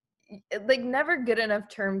never good enough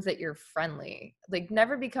terms that you're friendly. Like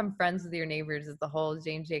never become friends with your neighbors is the whole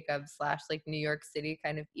Jane Jacobs / like New York City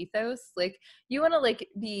kind of ethos. Like you want to like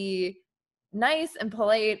be nice and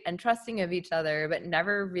polite and trusting of each other, but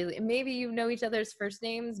never really, maybe you know each other's first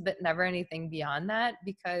names, but never anything beyond that,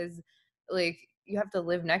 because like you have to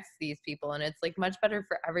live next to these people, and it's like much better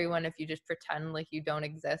for everyone if you just pretend like you don't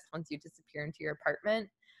exist once you disappear into your apartment.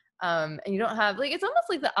 And you don't have like, it's almost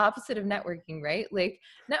like the opposite of networking, right? Like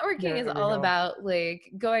networking is There we all go. about like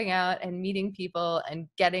going out and meeting people and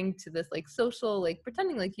getting to this like social, like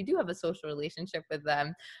pretending like you do have a social relationship with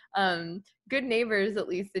them. Good neighbors, at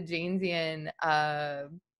least the Janesian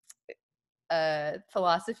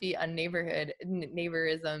philosophy on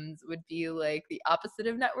neighborisms would be like the opposite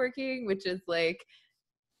of networking, which is like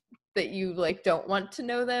that you like don't want to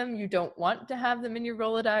know them, you don't want to have them in your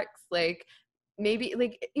Rolodex, like maybe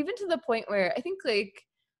like even to the point where I think like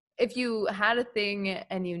if you had a thing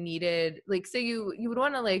and you needed like, so you would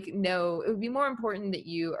want to like know, it would be more important that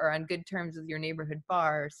you are on good terms with your neighborhood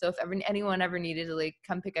bar. So if anyone ever needed to like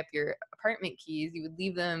come pick up your apartment keys, you would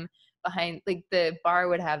leave them behind, like the bar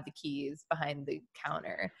would have the keys behind the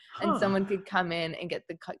counter, and Huh. someone could come in and get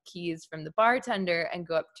the keys from the bartender and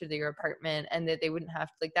go up to your apartment, and that they wouldn't have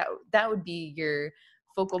to like that would be your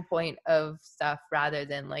focal point of stuff rather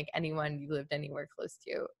than like anyone you lived anywhere close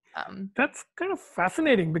to. That's kind of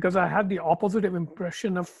fascinating because I had the opposite of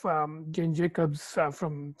impression of Jane Jacobs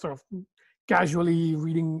from sort of casually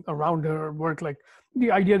reading around her work. Like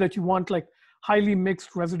the idea that you want like highly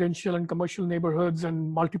mixed residential and commercial neighborhoods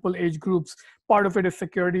and multiple age groups. Part of it is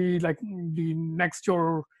security, like the next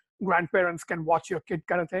door grandparents can watch your kid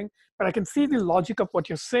kind of thing. But I can see the logic of what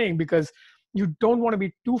you're saying because you don't want to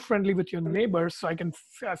be too friendly with your neighbors. So I can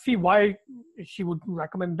see why she would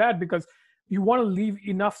recommend that, because you want to leave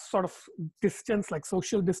enough sort of distance, like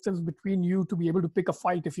social distance between you to be able to pick a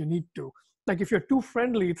fight if you need to. Like if you're too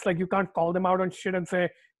friendly, it's like you can't call them out on shit and say,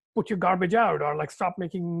 put your garbage out, or like stop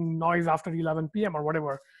making noise after 11 p.m. or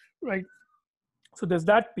whatever, right? So there's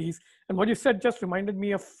that piece. And what you said just reminded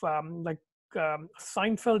me of a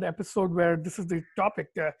Seinfeld episode where this is the topic.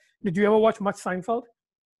 Did you ever watch much Seinfeld?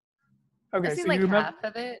 I've Okay, seen so like half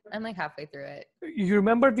of it. I'm like halfway through it. you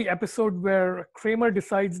remember the episode where Kramer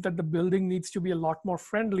decides that the building needs to be a lot more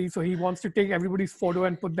friendly, so he wants to take everybody's photo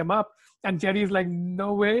and put them up, and Jerry's like,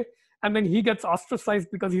 no way. And then he gets ostracized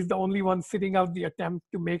because he's the only one sitting out the attempt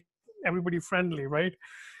to make everybody friendly, right?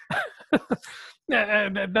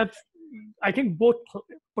 And that's, I think, both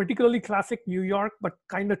particularly classic New York, but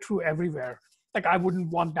kind of true everywhere. Like I wouldn't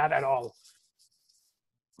want that at all.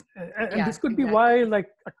 And Yeah, this could be why exactly. like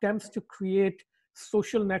attempts to create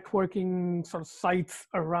social networking sort of sites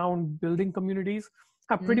around building communities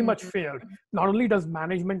have pretty much Mm. failed. Not only does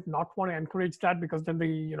management not want to encourage that because then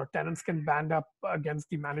the tenants can band up against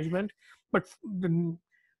the management, but the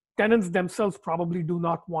tenants themselves probably do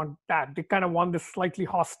not want that. They kind of want this slightly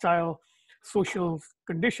hostile social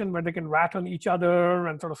condition where they can rat on each other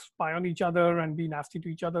and sort of spy on each other and be nasty to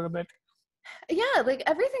each other a bit. Yeah, like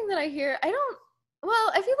everything that I hear,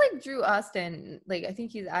 well, I feel like Drew Austin, like I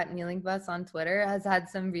think he's at Kneeling Bus on Twitter, has had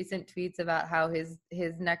some recent tweets about how his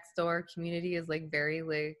next door community is like very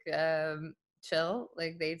like chill.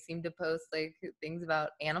 Like they seem to post like things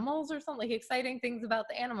about animals or something, like exciting things about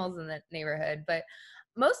the animals in the neighborhood. But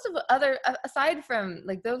most of aside from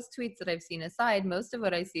like those tweets that I've seen aside, most of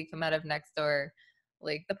what I see come out of next door,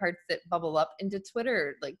 like the parts that bubble up into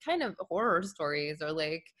Twitter, like kind of horror stories, or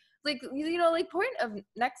like like point of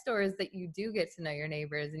next door is that you do get to know your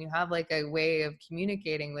neighbors and you have like a way of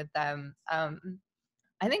communicating with them.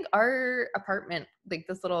 I think our apartment, like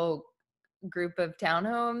this little group of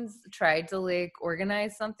townhomes tried to like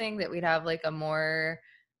organize something that we'd have like a more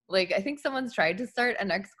like, I think someone's tried to start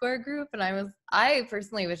an X-Core group, and I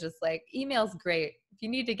personally was just like, email's great. If you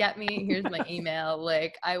need to get me, here's my email.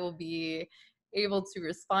 Like, I will be able to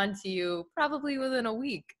respond to you probably within a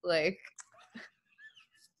week. Like,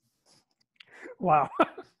 Wow.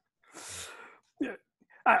 Yeah.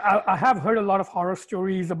 I have heard a lot of horror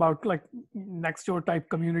stories about like next door type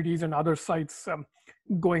communities and other sites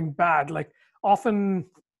going bad. Like often,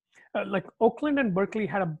 like Oakland and Berkeley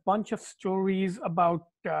had a bunch of stories about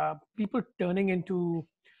people turning into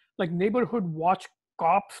like neighborhood watch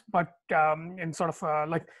cops, but in sort of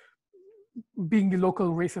like being the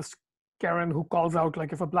local racist Karen who calls out,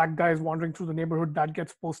 like if a black guy is wandering through the neighborhood, that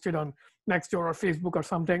gets posted on Nextdoor or Facebook or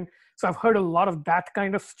something. So I've heard a lot of that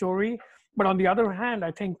kind of story. But on the other hand,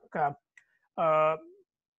 I think uh,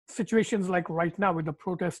 situations like right now with the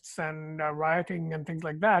protests and rioting and things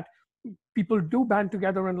like that, people do band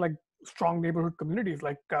together in like strong neighborhood communities.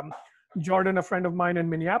 Like Jordan, a friend of mine in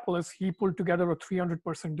Minneapolis, he pulled together a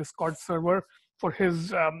 300-person Discord server for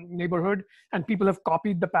his neighborhood, and people have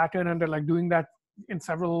copied the pattern and they're like doing that in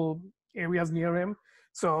several areas near him.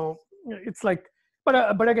 So it's like,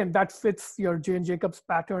 but again, that fits your Jane Jacobs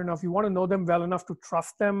pattern of you want to know them well enough to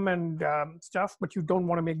trust them and stuff, but you don't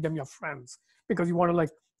want to make them your friends because you want to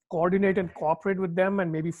like coordinate and cooperate with them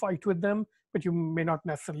and maybe fight with them, but you may not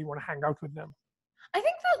necessarily want to hang out with them. I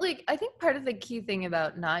think that like I think part of the key thing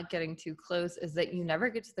about not getting too close is that you never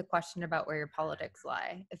get to the question about where your politics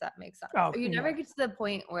lie, if that makes sense. Oh, Or you never yeah. get to the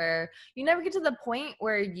point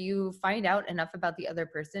where you find out enough about the other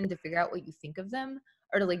person to figure out what you think of them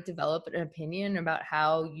or to like develop an opinion about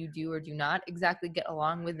how you do or do not exactly get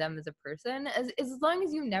along with them as a person. As long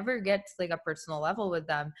as you never get to like a personal level with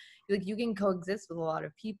them, like you can coexist with a lot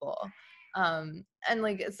of people. And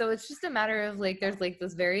like so it's just a matter of like there's like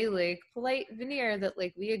this very like polite veneer that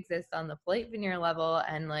like we exist on the polite veneer level,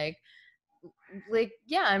 and like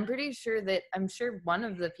yeah, I'm sure one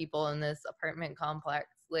of the people in this apartment complex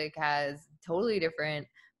like has totally different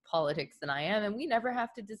politics than I am, and we never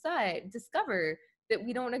have to discover that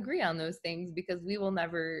we don't agree on those things because there will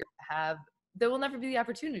never be the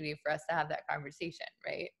opportunity for us to have that conversation,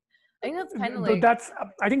 right? I think that's kind of Though like that's,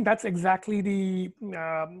 I think that's exactly the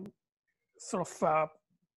sort of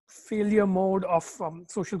failure mode of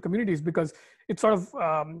social communities because it sort of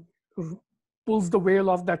pulls the veil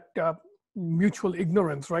of that mutual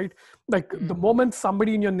ignorance, right? Like the moment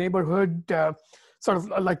somebody in your neighborhood sort of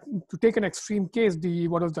like to take an extreme case, the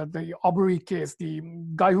what was that? The Aubrey case, the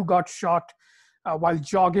guy who got shot while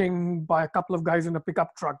jogging by a couple of guys in a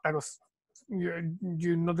pickup truck. That was,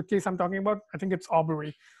 you know the case I'm talking about? I think it's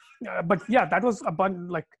Aubrey. But yeah, that was a bunch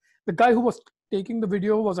like the guy who was taking the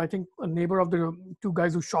video was, I think, a neighbor of the two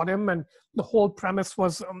guys who shot him, and the whole premise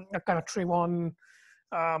was a kind of Trayvon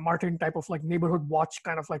Martin type of like neighborhood watch,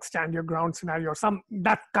 kind of like stand your ground scenario, or some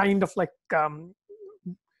that kind of like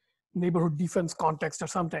neighborhood defense context or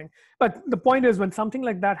something. But the point is, when something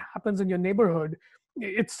like that happens in your neighborhood,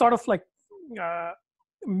 it's sort of like uh,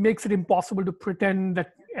 makes it impossible to pretend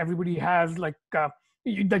that everybody has like that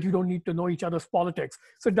you don't need to know each other's politics.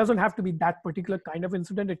 So it doesn't have to be that particular kind of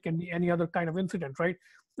incident. It can be any other kind of incident, right?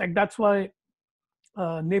 Like that's why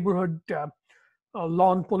neighborhood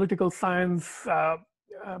law and political science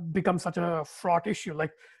becomes such a fraught issue.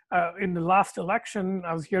 Like in the last election,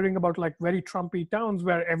 I was hearing about like very Trumpy towns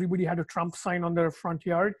where everybody had a Trump sign on their front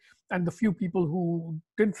yard, and the few people who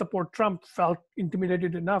didn't support Trump felt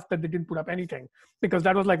intimidated enough that they didn't put up anything because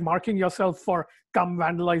that was like marking yourself for come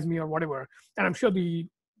vandalize me or whatever. And I'm sure the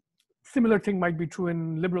similar thing might be true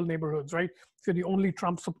in liberal neighborhoods, right? If you're the only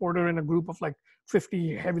Trump supporter in a group of like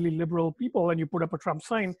 50 heavily liberal people and you put up a Trump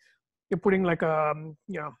sign, you're putting like a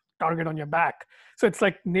target on your back. So it's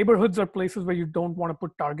like neighborhoods are places where you don't want to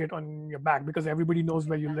put target on your back because everybody knows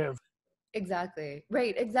where you live. exactly.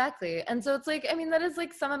 Right, exactly. And so it's like, I mean, that is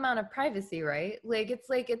like some amount of privacy, right? Like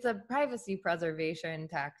it's a privacy preservation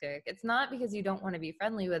tactic. It's not because you don't want to be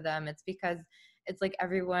friendly with them. It's because it's like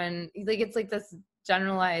everyone, like it's like this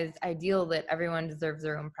generalized ideal that everyone deserves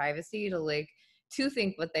their own privacy to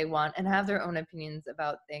think what they want and have their own opinions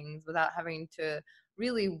about things without having to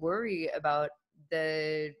really worry about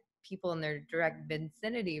the people in their direct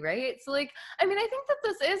vicinity, right? So like, I mean, I think that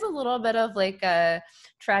this is a little bit of like a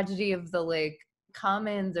tragedy of the like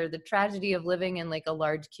commons, or the tragedy of living in like a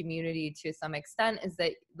large community to some extent, is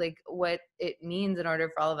that like what it means in order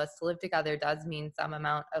for all of us to live together does mean some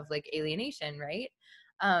amount of like alienation, right?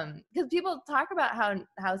 Because people talk about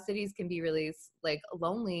how cities can be really like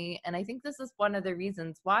lonely, and I think this is one of the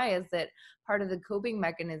reasons why, is that part of the coping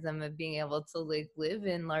mechanism of being able to like live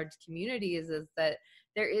in large communities is that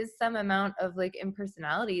there is some amount of like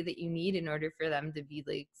impersonality that you need in order for them to be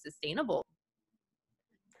like sustainable.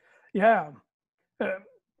 Yeah. Uh,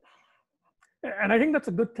 And I think that's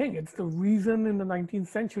a good thing. It's the reason in the 19th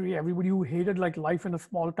century, everybody who hated like life in a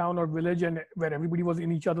small town or village and where everybody was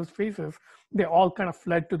in each other's faces, they all kind of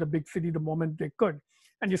fled to the big city the moment they could.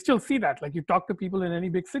 And you still see that. Like you talk to people in any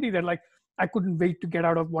big city, they're like, I couldn't wait to get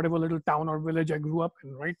out of whatever little town or village I grew up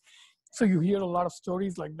in, right? So you hear a lot of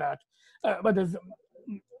stories like that. But there's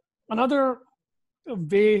another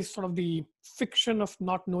way sort of the fiction of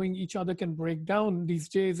not knowing each other can break down these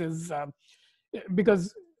days is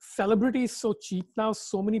because celebrity is so cheap now,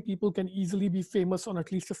 so many people can easily be famous on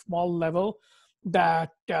at least a small level that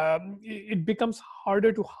it becomes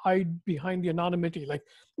harder to hide behind the anonymity. Like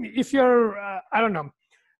if you're, I don't know,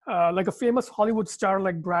 like a famous Hollywood star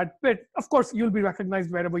like Brad Pitt, of course you'll be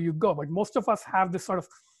recognized wherever you go. But most of us have this sort of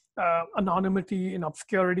anonymity in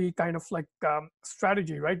obscurity kind of like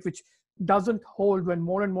strategy, right? Which doesn't hold when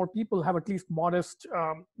more and more people have at least modest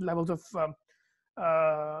levels of sort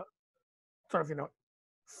of,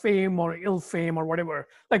 fame or ill fame or whatever.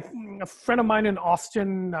 Like a friend of mine in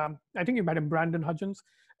Austin, I think you met him, Brandon Hudgens.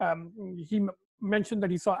 He mentioned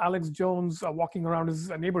that he saw Alex Jones walking around his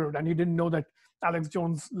neighborhood, and he didn't know that Alex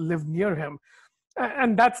Jones lived near him.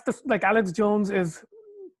 And that's the, like Alex Jones is,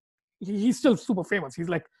 he's still super famous. He's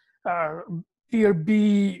like tier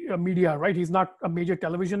B media, right? He's not a major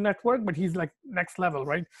television network, but he's like next level,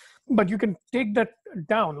 right? But you can take that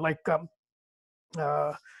down,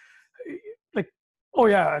 uh, like, oh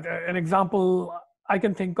yeah, an example I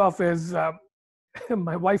can think of is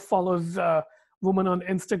my wife follows a woman on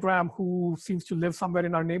Instagram who seems to live somewhere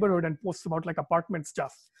in our neighborhood and posts about like apartment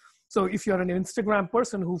stuff. So if you're an Instagram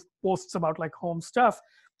person who posts about like home stuff,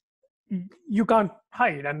 you can't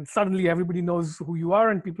hide, and suddenly everybody knows who you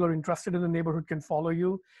are and people are interested in the neighborhood can follow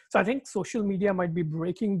you. So I think social media might be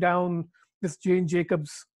breaking down this Jane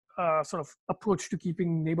Jacobs sort of approach to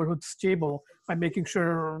keeping neighborhoods stable by making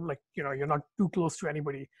sure like you're not too close to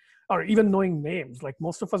anybody, or even knowing names. Like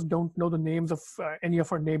most of us don't know the names of any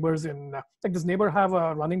of our neighbors. In like, does neighbor have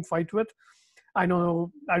a running fight with? I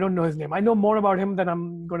don't know his name. I know more about him than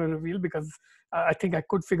I'm going to reveal because I think I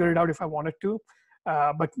could figure it out if I wanted to.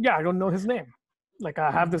 But yeah, I don't know his name. Like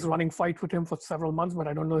I have this running fight with him for several months, but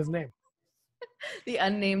I don't know his name. The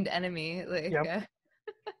unnamed enemy. Like, Yep.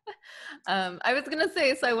 I was gonna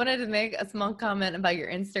say, so I wanted to make a small comment about your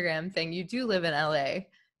Instagram thing. You do live in LA,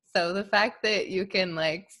 so the fact that you can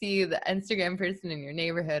like see the Instagram person in your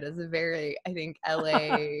neighborhood is a very, I think,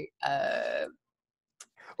 LA.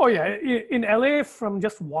 Oh yeah, in LA, from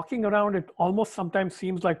just walking around, it almost sometimes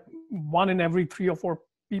seems like one in every 3 or 4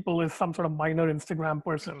 people is some sort of minor Instagram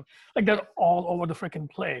person. Like they're all over the freaking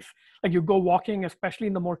place. Like you go walking, especially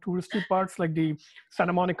in the more touristy parts, like the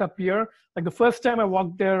Santa Monica Pier. Like the first time I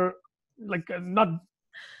walked there, like not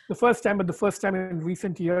the first time, but the first time in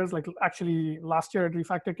recent years, like actually last year at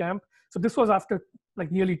Refactor Camp. So this was after like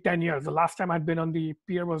nearly 10 years. The last time I'd been on the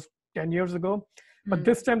pier was 10 years ago. But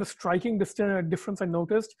this time, the striking difference I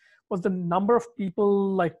noticed was the number of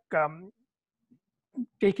people like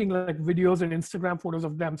taking like videos and Instagram photos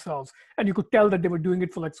of themselves. And you could tell that they were doing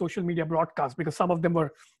it for like social media broadcast, because some of them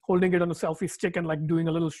were holding it on a selfie stick and like doing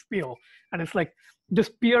a little spiel. And it's like this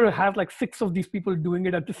pier has like 6 of these people doing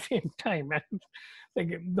it at the same time. And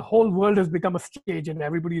like the whole world has become a stage and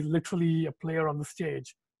everybody is literally a player on the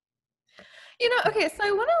stage. Okay, so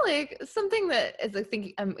I want to like something that is like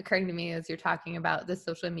thinking occurring to me as you're talking about this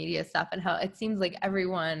social media stuff and how it seems like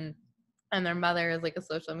everyone and their mother is like a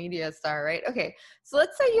social media star, right? Okay, so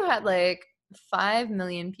let's say you had like 5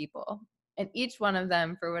 million people, and each one of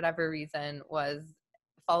them, for whatever reason, was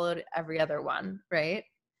followed every other one, right?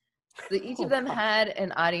 So each of them had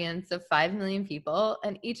an audience of 5 million people,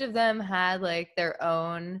 and each of them had like their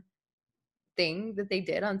own thing that they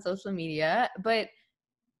did on social media, but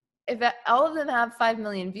if all of them have 5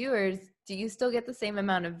 million viewers, do you still get the same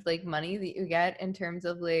amount of like money that you get in terms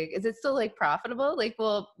of like, is it still like profitable? Like,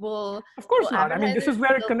 will Of course not. I mean, this advertisers is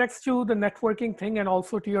where it still? connects to the networking thing and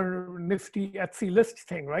also to your nifty Etsy list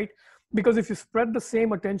thing, right? Because if you spread the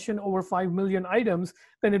same attention over 5 million items,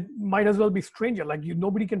 then it might as well be stranger. Like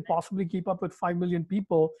nobody can possibly keep up with 5 million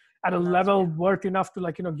people at a level worth enough to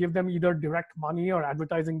like, give them either direct money or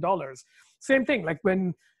advertising dollars. Same thing, like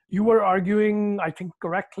when you were arguing, I think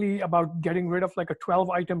correctly, about getting rid of like a 12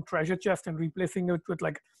 item treasure chest and replacing it with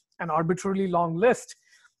like an arbitrarily long list,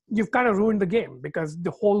 you've kind of ruined the game, because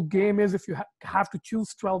the whole game is if you have to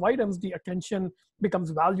choose 12 items, the attention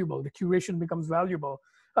becomes valuable, the curation becomes valuable.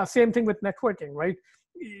 Same thing with networking, right?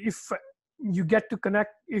 If you get to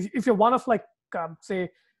connect, if you're one of like, say,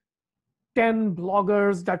 10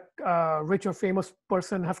 bloggers that a rich or famous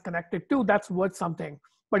person has connected to, that's worth something.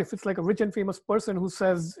 But if it's like a rich and famous person who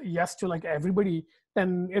says yes to like everybody,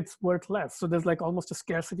 then it's worth less. So there's like almost a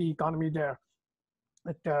scarcity economy there.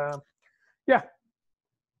 But yeah,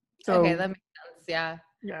 Okay, so that makes sense. Yeah.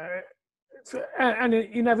 yeah, so, and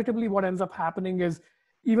inevitably what ends up happening is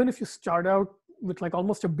even if you start out with like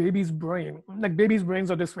almost a baby's brain, like baby's brains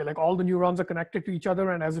are this way, like all the neurons are connected to each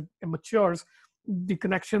other, and as it matures, the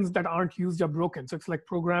connections that aren't used are broken. So it's like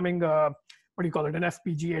programming what do you call it, an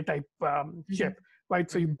FPGA type chip, right?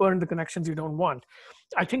 So you Mhm. burn the connections you don't want.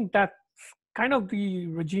 I think that's kind of the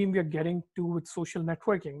regime we're getting to with social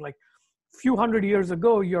networking. Like a few hundred years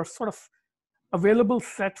ago, you're sort of available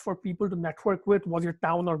set for people to network with was your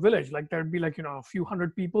town or village. Like there'd be like, a few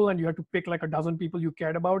hundred people and you had to pick like a dozen people you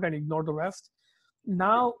cared about and ignore the rest.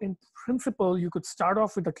 Now, in principle, you could start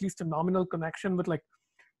off with at least a nominal connection with like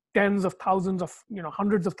tens of thousands of,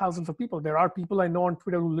 hundreds of thousands of people. There are people I know on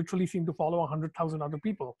Twitter who literally seem to follow 100,000 other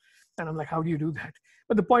people. And I'm like, how do you do that?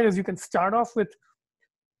 But the point is you can start off with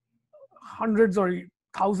hundreds or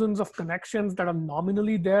thousands of connections that are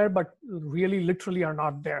nominally there, but really literally are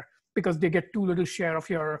not there because they get too little share of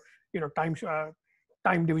your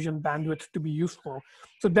time division bandwidth to be useful.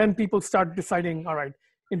 So then people start deciding, all right,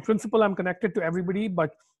 in principle, I'm connected to everybody,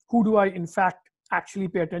 but who do I in fact actually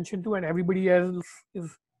pay attention to? And everybody else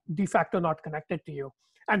is de facto not connected to you.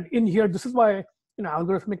 And in here, this is why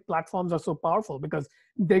algorithmic platforms are so powerful because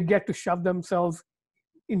they get to shove themselves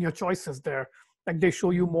in your choices there. Like they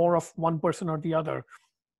show you more of one person or the other.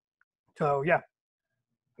 So yeah,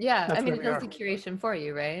 Yeah, I that's mean, where it we does are. the curation for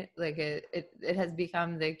you, right? Like it has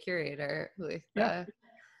become the curator with Yeah,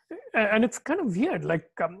 and it's kind of weird. Like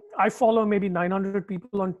I follow maybe 900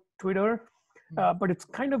 people on Twitter, but it's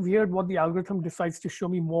kind of weird what the algorithm decides to show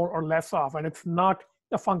me more or less of, and it's not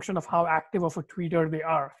a function of how active of a tweeter they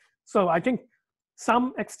are. So I think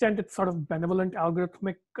some extent it's sort of benevolent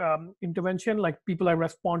algorithmic intervention. Like people I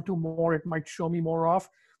respond to more, it might show me more of,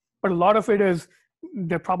 but a lot of it is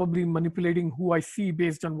they're probably manipulating who I see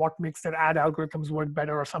based on what makes their ad algorithms work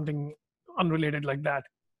better or something unrelated like that.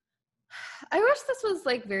 I wish this was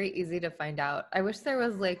like very easy to find out. I wish there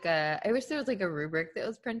was like a rubric that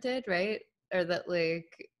was printed, right? Or that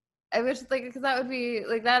like I wish like because that would be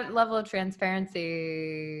like that level of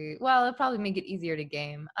transparency. Well, it'd probably make it easier to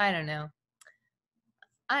game. I don't know.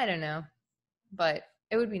 I don't know. But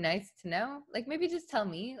it would be nice to know. Like maybe just tell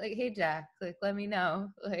me, like, hey Jack, like let me know.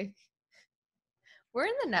 Like we're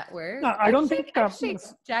in the network. I don't think I've shake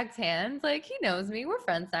Jack's hand. Like he knows me. We're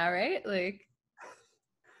friends now, right? Like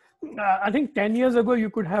I think 10 years ago, you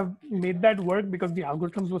could have made that work because the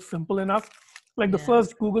algorithms were simple enough. Like the yeah.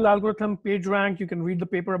 first Google algorithm, PageRank, you can read the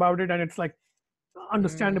paper about it and it's like Mm,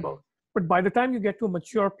 understandable. But by the time you get to a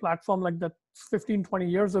mature platform like that's 15, 20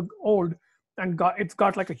 years old and it's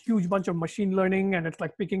got like a huge bunch of machine learning and it's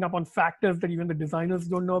like picking up on factors that even the designers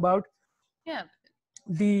don't know about, yeah.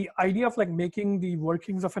 the idea of like making the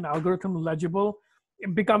workings of an algorithm legible,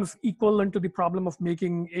 it becomes equivalent to the problem of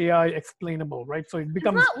making AI explainable, right? So it It's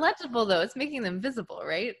becomes not legible though. It's making them visible,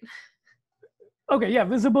 right? okay, yeah,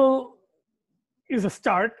 visible is a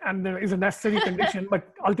start and there is a necessary condition, but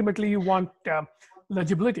ultimately you want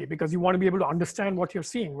legibility because you want to be able to understand what you're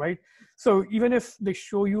seeing, right? So even if they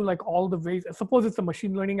show you like all the ways, suppose it's a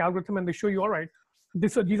machine learning algorithm and they show you, all right,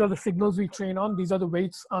 these are the signals we train on, these are the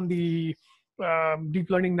weights on the deep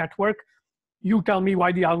learning network. You tell me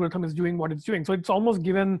why the algorithm is doing what it's doing. So it's almost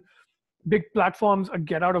given big platforms a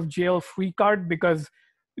get out of jail free card because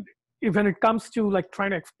when it comes to like trying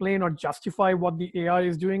to explain or justify what the AI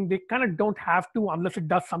is doing, they kind of don't have to unless it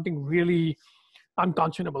does something really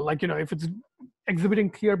unconscionable. Like, if it's exhibiting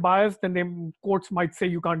clear bias, then courts might say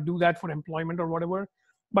you can't do that for employment or whatever.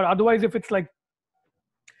 But otherwise, if it's like,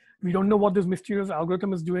 we don't know what this mysterious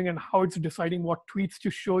algorithm is doing and how it's deciding what tweets to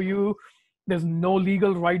show you, there's no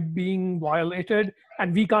legal right being violated,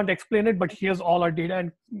 and we can't explain it, but here's all our data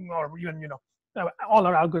and or even, all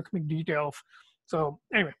our algorithmic details. So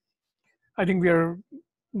anyway, I think we are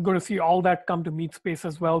going to see all that come to meet space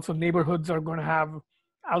as well. So neighborhoods are going to have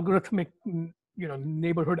algorithmic,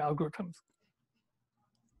 neighborhood algorithms.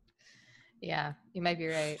 Yeah, you might be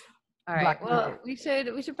right. All right. Black Well,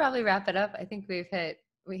 Mirror, we should probably wrap it up. I think we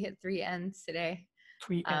hit three ends today.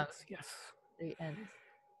 three Um, ends. Yes. three ends.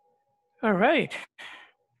 All right.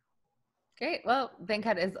 Great. Well,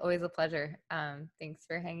 venkat is always a pleasure. Thanks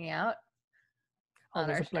for hanging out on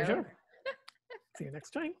Always our a show. pleasure. See you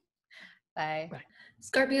next time. Bye. Bye.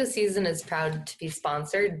 Scorpio Season is proud to be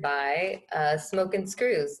sponsored by Smokin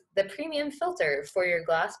Screws, the premium filter for your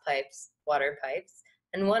glass pipes, water pipes,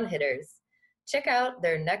 and one hitters. Check out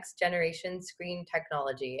their next generation screen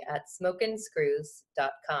technology at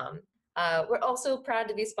smokinscrews.com. We're also proud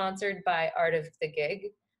to be sponsored by Art of the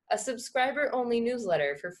Gig, a subscriber-only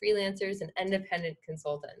newsletter for freelancers and independent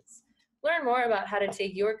consultants. Learn more about how to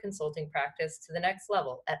take your consulting practice to the next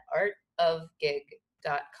level at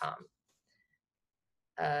artofgig.com.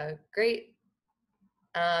 Great.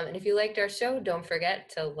 And if you liked our show, don't forget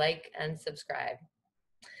to like and subscribe.